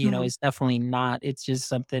 or is definitely not. It's just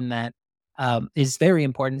something that is very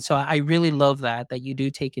important. So I really love that you do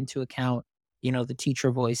take into account the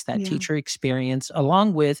teacher voice, that teacher experience,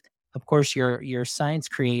 along with, of course, your science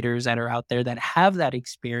creators that are out there that have that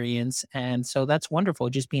experience. And so that's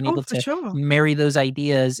wonderful, just being able to Sure. marry those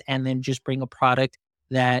ideas and then just bring a product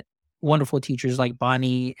that wonderful teachers like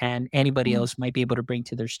Bonnie and anybody else might be able to bring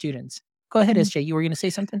to their students. Go ahead, SJ. You were going to say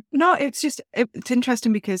something? No, it's just, it's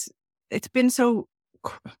interesting because it's been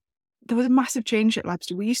there was a massive change at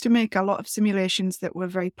Labster. We used to make a lot of simulations that were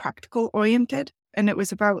very practical oriented, and it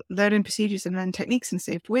was about learning procedures and learning techniques in a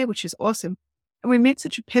safe way, which is awesome. And we made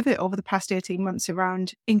such a pivot over the past 18 months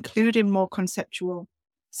around including more conceptual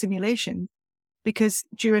simulation, because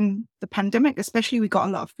during the pandemic, especially, we got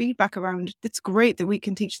a lot of feedback around, it's great that we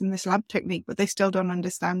can teach them this lab technique, but they still don't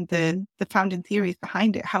understand the founding theories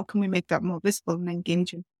behind it. How can we make that more visible and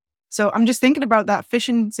engaging? So I'm just thinking about that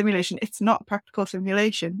fission simulation. It's not a practical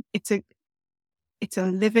simulation. It's a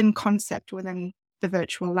living concept within the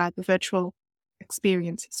virtual lab, the virtual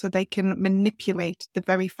experience, so they can manipulate the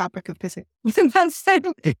very fabric of physics within that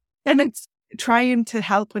setting. And it's trying to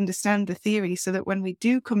help understand the theory so that when we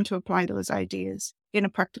do come to apply those ideas in a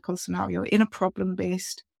practical scenario, in a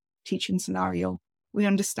problem-based teaching scenario, we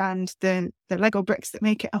understand the Lego bricks that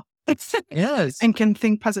make it up. Yes. And can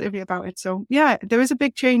think positively about it. So yeah, there is a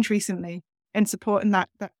big change recently in supporting that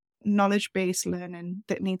knowledge-based learning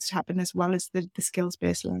that needs to happen, as well as the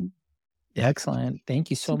skills-based learning. Excellent. Thank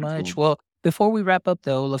you so Super much. cool. Well, before we wrap up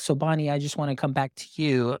though, so Bonnie, I just want to come back to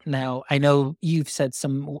you. Now, I know you've said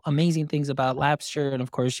some amazing things about Labster, and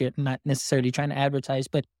of course you're not necessarily trying to advertise,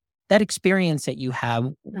 but that experience that you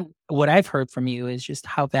have, what I've heard from you is just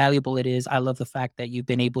how valuable it is. I love the fact that you've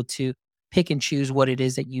been able to pick and choose what it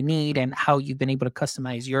is that you need, and how you've been able to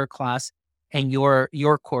customize your class and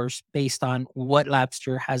your course based on what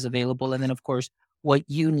Labster has available, and then of course what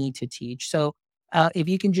you need to teach. So if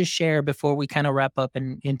you can just share before we kind of wrap up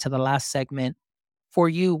and into the last segment, for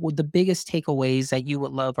you, what the biggest takeaways that you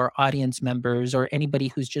would love our audience members or anybody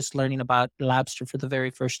who's just learning about Labster for the very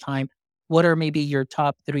first time, what are maybe your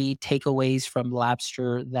top 3 takeaways from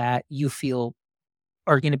Labster that you feel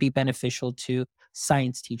are going to be beneficial to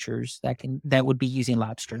science teachers that would be using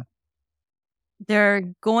Labster?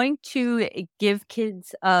 They're going to give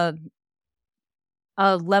kids a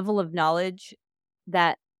level of knowledge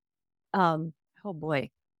that, oh boy,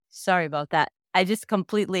 sorry about that. I just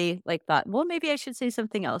completely thought, well, maybe I should say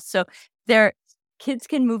something else. So kids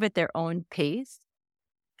can move at their own pace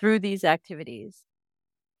through these activities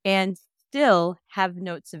and still have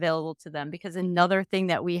notes available to them, because another thing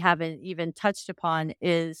that we haven't even touched upon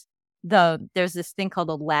is there's this thing called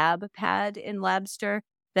a lab pad in Labster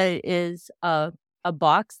that is a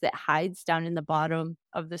box that hides down in the bottom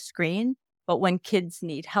of the screen. But when kids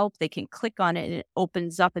need help, they can click on it and it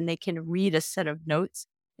opens up and they can read a set of notes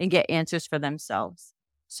and get answers for themselves.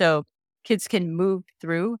 So kids can move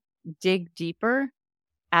through, dig deeper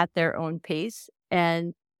at their own pace.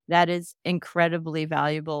 And that is incredibly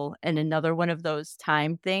valuable. And another one of those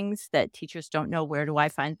time things that teachers don't know, where do I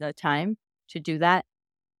find the time to do that?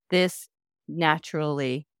 This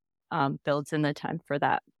naturally builds in the time for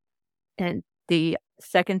that. And the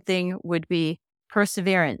second thing would be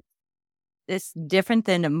perseverance. It's different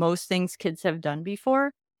than most things kids have done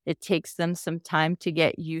before. It takes them some time to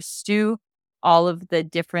get used to all of the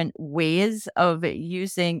different ways of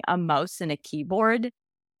using a mouse and a keyboard,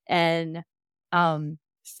 and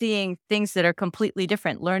seeing things that are completely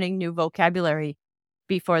different, learning new vocabulary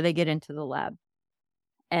before they get into the lab.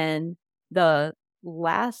 And the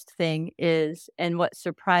last thing is, and what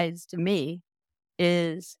surprised me,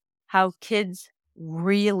 is how kids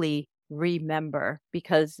really remember,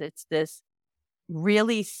 because it's this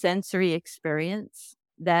really sensory experience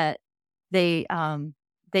that they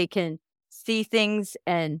can see things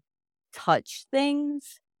and touch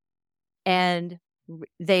things, and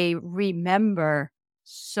they remember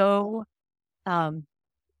so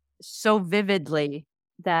so vividly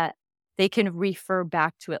that they can refer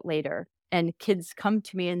back to it later. And kids come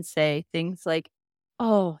to me and say things like,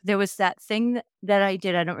 "Oh, there was that thing that I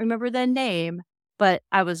did. I don't remember the name, but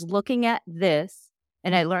I was looking at this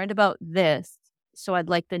and I learned about this. So I'd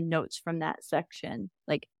like the notes from that section."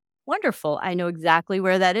 Like, wonderful. I know exactly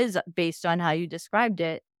where that is based on how you described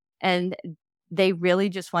it. And they really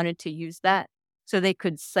just wanted to use that so they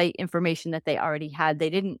could cite information that they already had.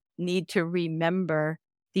 They didn't need to remember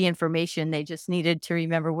the information. They just needed to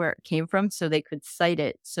remember where it came from so they could cite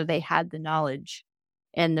it. So they had the knowledge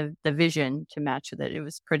and the vision to match with it. It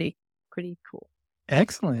was pretty cool.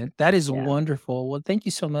 Excellent. That is Yeah. wonderful. Well, thank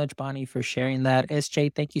you so much, Bonnie, for sharing that. SJ,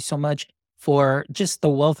 thank you so much for just the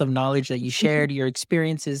wealth of knowledge that you shared. Your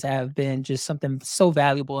experiences have been just something so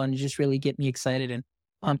valuable and just really get me excited and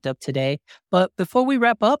pumped up today. But before we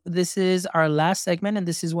wrap up, this is our last segment, and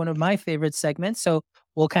this is one of my favorite segments. So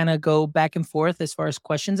we'll kind of go back and forth as far as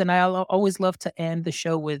questions. And always love to end the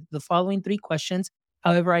show with the following 3 questions.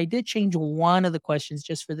 However, I did change one of the questions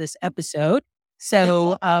just for this episode.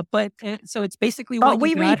 So, so it's basically Oh, what we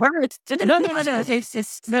you got. rehearsed. No.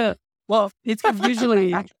 It's no. Well, it's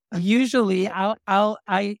usually I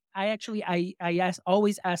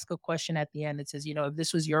always ask a question at the end. It says, if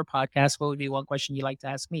this was your podcast, what would be one question you'd like to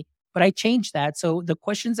ask me? But I changed that. So the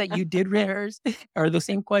questions that you did rehearse are the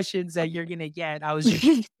same questions that you're gonna get. I was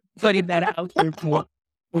just putting that out there for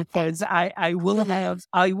because I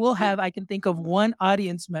will have I can think of one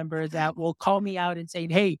audience member that will call me out and say,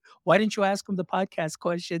 "Hey, why didn't you ask him the podcast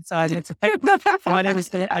questions on it?" I wanted to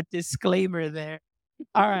set a disclaimer there.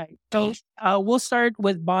 All right. So we'll start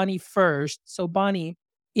with Bonnie first. So Bonnie,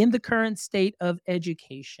 in the current state of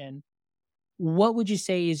education, what would you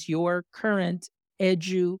say is your current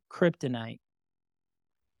edu kryptonite?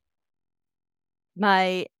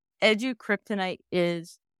 My edu kryptonite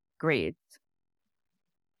is grades.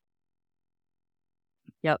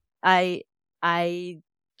 Yep. I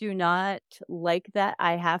do not like that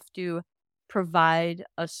I have to provide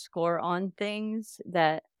a score on things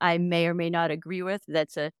that I may or may not agree with.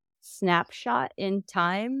 That's a snapshot in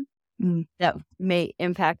time that may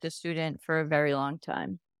impact a student for a very long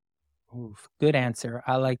time. Oof, good answer.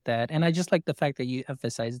 I like that. And I just like the fact that you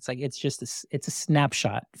emphasize it's like it's a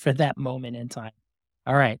snapshot for that moment in time.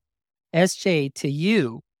 All right. SJ, to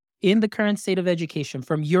you, in the current state of education,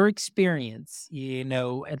 from your experience,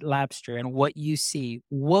 at Labster and what you see,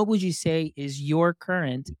 what would you say is your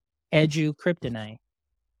current edu kryptonite?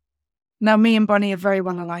 Now, me and Bonnie are very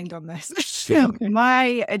well aligned on this.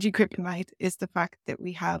 My edu kryptonite is the fact that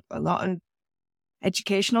we have a lot of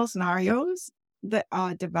educational scenarios that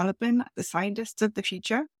are developing the scientists of the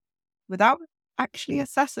future without actually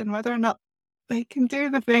assessing whether or not they can do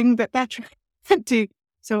the thing that they're trying to do.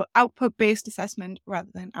 So output-based assessment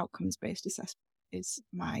rather than outcomes-based assessment is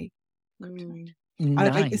my kryptonite. I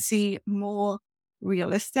would like to see more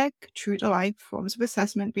realistic, true-to-life forms of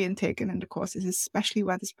assessment being taken into courses, especially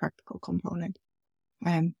where there's a practical component.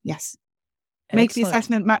 Yes. Make the Excellent.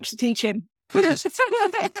 assessment match the teaching.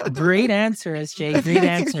 Great answer, SJ. Great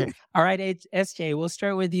answer. All right, SJ, we'll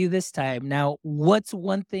start with you this time. Now, what's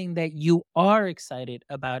one thing that you are excited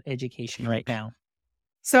about education right now?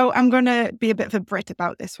 So I'm going to be a bit of a Brit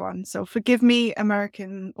about this one. So forgive me,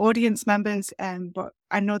 American audience members, but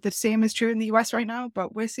I know the same is true in the US right now,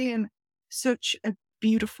 but we're seeing such a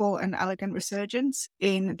beautiful and elegant resurgence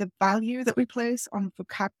in the value that we place on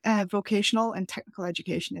vocational and technical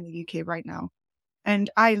education in the UK right now.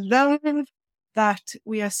 And I love that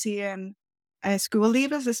we are seeing school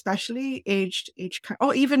leavers, especially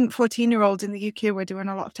or even 14-year-olds in the UK. We're doing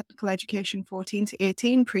a lot of technical education, 14 to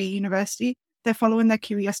 18, pre-university. They're following their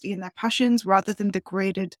curiosity and their passions rather than the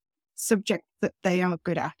graded subject that they are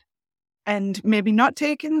good at. And maybe not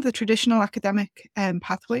taking the traditional academic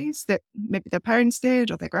pathways that maybe their parents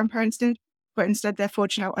did or their grandparents did, but instead they're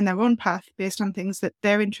forging out on their own path based on things that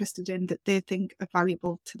they're interested in, that they think are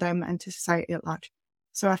valuable to them and to society at large.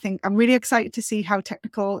 So I think I'm really excited to see how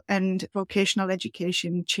technical and vocational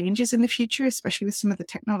education changes in the future, especially with some of the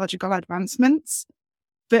technological advancements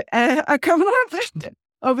that are coming up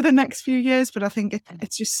over the next few years. But I think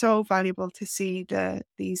it's just so valuable to see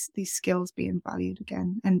these skills being valued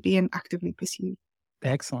again and being actively pursued.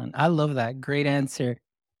 Excellent. I love that. Great answer.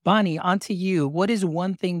 Bonnie, on to you. What is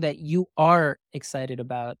one thing that you are excited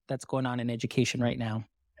about that's going on in education right now?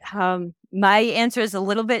 My answer is a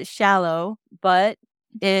little bit shallow, but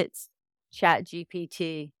it's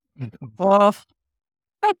ChatGPT. Oh,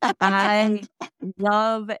 I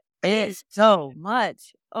love it so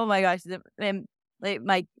much. Oh my gosh. And like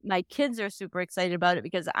my kids are super excited about it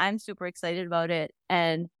because I'm super excited about it.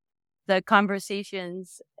 And the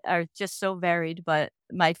conversations are just so varied. But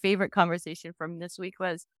my favorite conversation from this week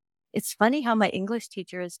was, it's funny how my English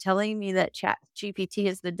teacher is telling me that ChatGPT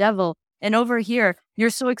is the devil. And over here, you're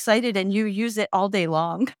so excited and you use it all day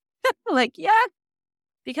long. Like, yeah,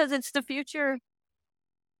 because it's the future.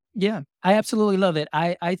 Yeah, I absolutely love it.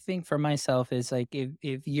 I think for myself is like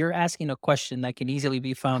if you're asking a question that can easily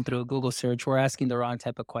be found through a Google search, we're asking the wrong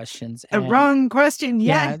type of questions. The And wrong question.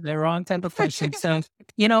 yeah, Yeah. the wrong type of questions. So,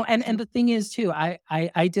 and the thing is too,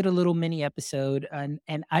 I did a little mini episode and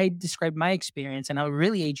I described my experience and I was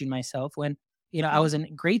really aging myself when, I was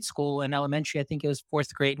in grade school and elementary. I think it was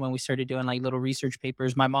fourth grade when we started doing like little research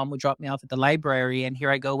papers. My mom would drop me off at the library and here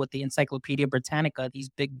I go with the Encyclopedia Britannica, these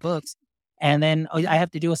big books. And then I have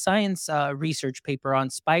to do a science research paper on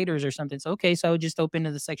spiders or something. So, okay, so I would just open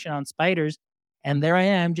to the section on spiders and there I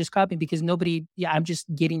am just copying because I'm just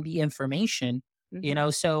getting the information,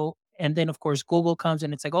 Mhm. so, and then of course Google comes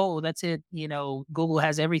and it's like, oh, that's it. Google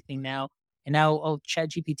has everything now. And now, oh, Chat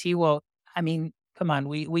GPT. Well, I mean, come on,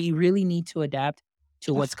 we really need to adapt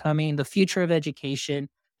to what's coming, the future of education,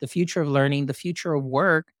 the future of learning, the future of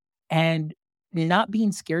work. And not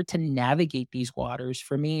being scared to navigate these waters.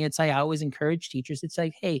 For me, it's like I always encourage teachers. It's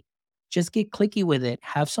like, hey, just get clicky with it,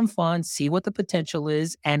 have some fun, see what the potential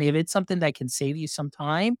is. And if it's something that can save you some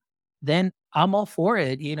time, then I'm all for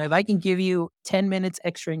it. If I can give you 10 minutes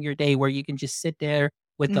extra in your day where you can just sit there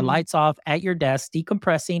with the Mm. lights off at your desk,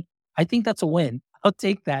 decompressing, I think that's a win. I'll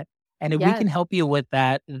take that. And if we can Yes. help you with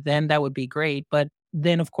that, then that would be great. But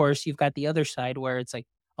then, of course, you've got the other side where it's like,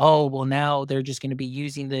 oh, well, now they're just going to be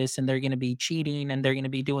using this and they're going to be cheating and they're going to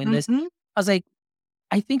be doing this. Mhm. I was like,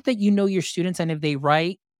 I think that your students, and if they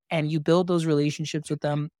write and you build those relationships with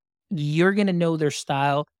them, you're going to know their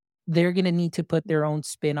style. They're going to need to put their own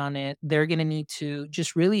spin on it. They're going to need to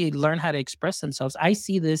just really learn how to express themselves. I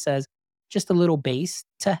see this as just a little base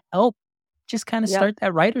to help just kind of Yep. start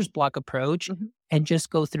that writer's block approach Mhm. and just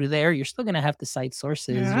go through there. You're still going to have to cite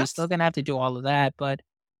sources. You're still Yes. going to have to do all of that, but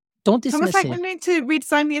don't It's almost dismiss like we it. need to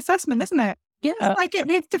redesign the assessment, isn't it? It's Yeah. like it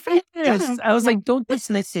needs to fit. Yes. Yeah. I was Yeah. like, don't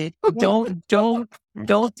dismiss it. Don't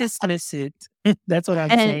dismiss it. That's what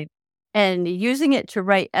I'm And saying. and using it to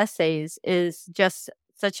write essays is just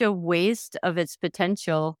such a waste of its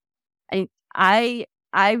potential. I I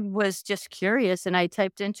I was just curious and I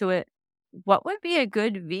typed into it, what would be a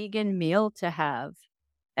good vegan meal to have?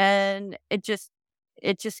 And it just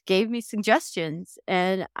gave me suggestions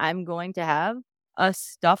and I'm going to have a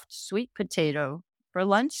stuffed sweet potato for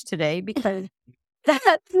lunch today because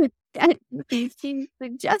that's that he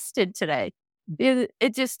suggested today.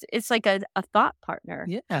 It's like a thought partner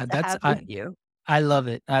Yeah, to that's have with you. I love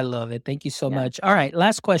it. I love it. Thank you so Yeah. much. All right,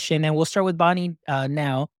 last question, and we'll start with Bonnie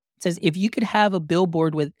now. It says, if you could have a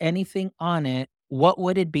billboard with anything on it, what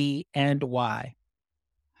would it be and why?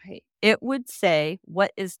 Right. It would say,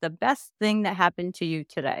 what is the best thing that happened to you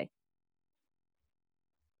today?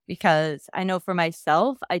 Because I know for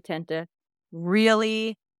myself, I tend to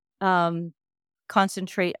really um,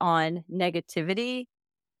 concentrate on negativity.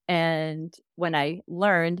 And when I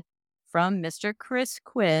learned from Mr. Chris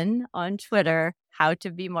Quinn on Twitter how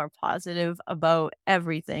to be more positive about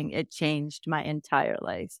everything, it changed my entire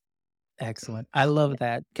life. Excellent. I love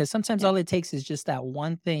that because sometimes Yeah. all it takes is just that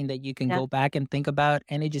one thing that you can Yeah. go back and think about,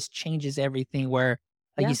 and it just changes everything. Where,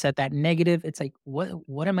 like Yeah. you said, that negative, it's like,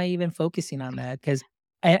 what am I even focusing on that? Because,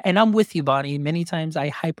 and I'm with you, Bonnie. Many times I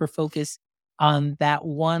hyper focus on that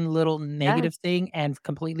one little negative Yes. thing and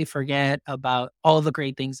completely forget about all the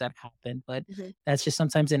great things that happen. But Mhm. that's just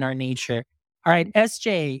sometimes in our nature. All right,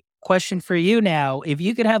 SJ, question for you now. If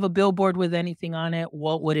you could have a billboard with anything on it,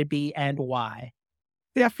 what would it be and why?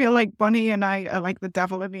 See, I feel like Bonnie and I are like the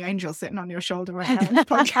devil and the angel sitting on your shoulder right now in the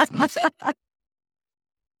podcast.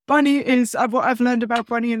 Bonnie is, what I've learned about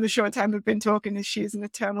Bonnie in the short time we've been talking is she is an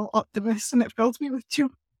eternal optimist and it fills me with joy.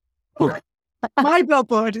 My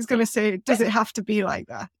billboard is going to say, does it have to be like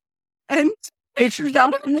that? And it's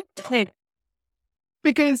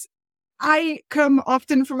because I come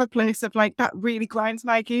often from a place of like, that really grinds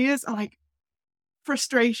my gears, like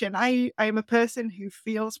frustration. I am a person who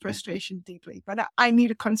feels frustration deeply, but I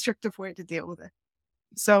need a constructive way to deal with it.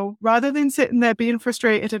 So rather than sitting there being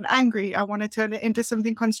frustrated and angry, I want to turn it into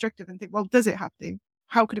something constructive and think, well, does it have to?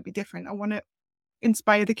 How could it be different? I want to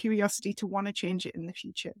inspire the curiosity to want to change it in the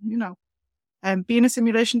future, Being a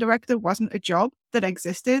simulation director wasn't a job that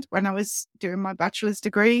existed when I was doing my bachelor's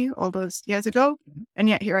degree all those years ago. And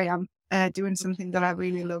yet here I am doing something that I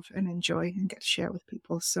really love and enjoy and get to share with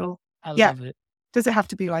people. So I yeah, love it. does it have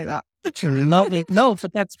to be like that? Love it. No,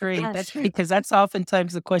 but that's great. Yes. That's great because that's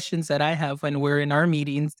oftentimes the questions that I have when we're in our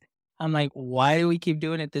meetings. I'm like, why do we keep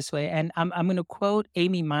doing it this way? And I'm going to quote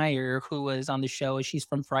Amy Meyer, who was on the show. She's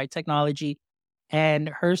from Fry Technology. And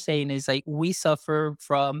her saying is like, we suffer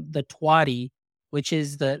from the twatty, which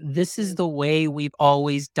is this is the way we've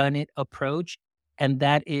always done it approach. And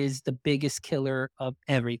that is the biggest killer of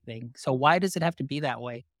everything. So why does it have to be that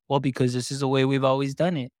way? Well, because this is the way we've always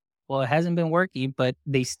done it. Well, it hasn't been working, but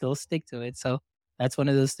they still stick to it. So that's one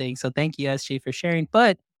of those things. So thank you, SJ, for sharing.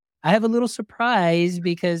 But I have a little surprise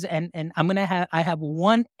because, and I have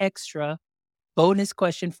one extra bonus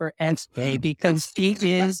question for SJ because she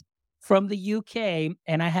is from the UK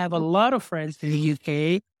and I have a lot of friends in the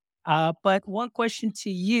UK. But one question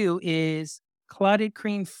to you is clotted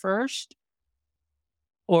cream first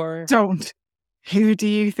or? Don't. Who do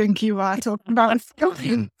you think you are talking about?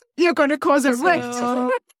 You're going to cause a rift.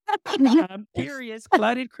 So, I'm curious,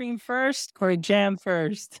 clotted cream first or jam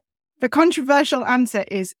first? The controversial answer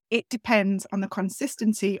is it depends on the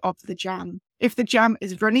consistency of the jam. If the jam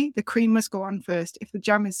is runny, the cream must go on first. If the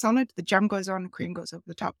jam is solid, the jam goes on, the cream goes over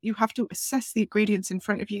the top. You have to assess the ingredients in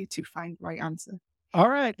front of you to find the right answer. All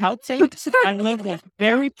right, I'll take it. I love it.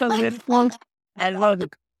 Very political. I love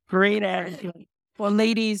it. Great answer. Well,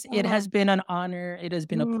 ladies, it has been an honor. It has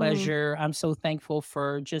been a pleasure. I'm so thankful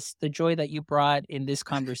for just the joy that you brought in this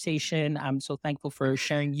conversation. I'm so thankful for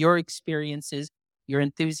sharing your experiences, your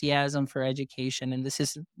enthusiasm for education. And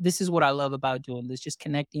this is what I love about doing this, just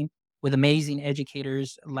connecting with amazing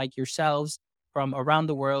educators like yourselves from around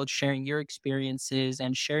the world, sharing your experiences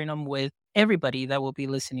and sharing them with everybody that will be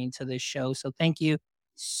listening to this show. So thank you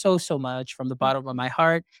so much from the bottom of my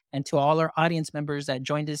heart. And to all our audience members that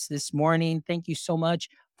joined us this morning, thank you so much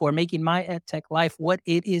for making My EdTech Life what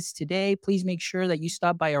it is today. Please make sure that you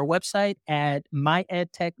stop by our website at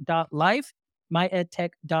myedtech.life,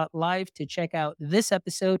 myedtech.live to check out this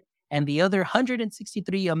episode and the other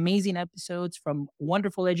 163 amazing episodes from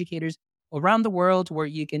wonderful educators around the world, where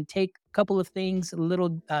you can take a couple of things,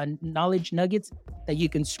 little knowledge nuggets that you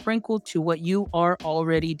can sprinkle to what you are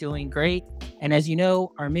already doing great. And as you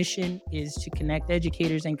know, our mission is to connect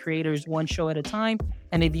educators and creators one show at a time.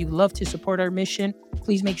 And if you'd love to support our mission,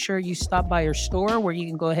 please make sure you stop by our store where you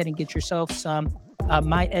can go ahead and get yourself some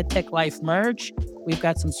My EdTech Life merch. We've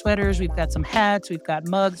got some sweaters, we've got some hats, we've got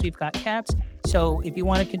mugs, we've got caps. So if you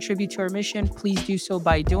want to contribute to our mission, please do so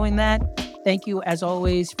by doing that. Thank you, as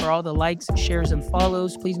always, for all the likes, shares, and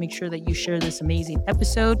follows. Please make sure that you share this amazing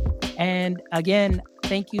episode. And again,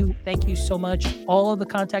 thank you so much. All of the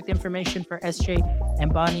contact information for SJ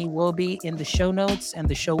and Bonnie will be in the show notes, and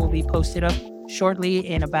the show will be posted up shortly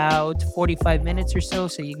in about 45 minutes or so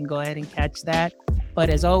you can go ahead and catch that. But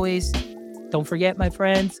as always, don't forget, my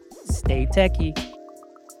friends, stay techie.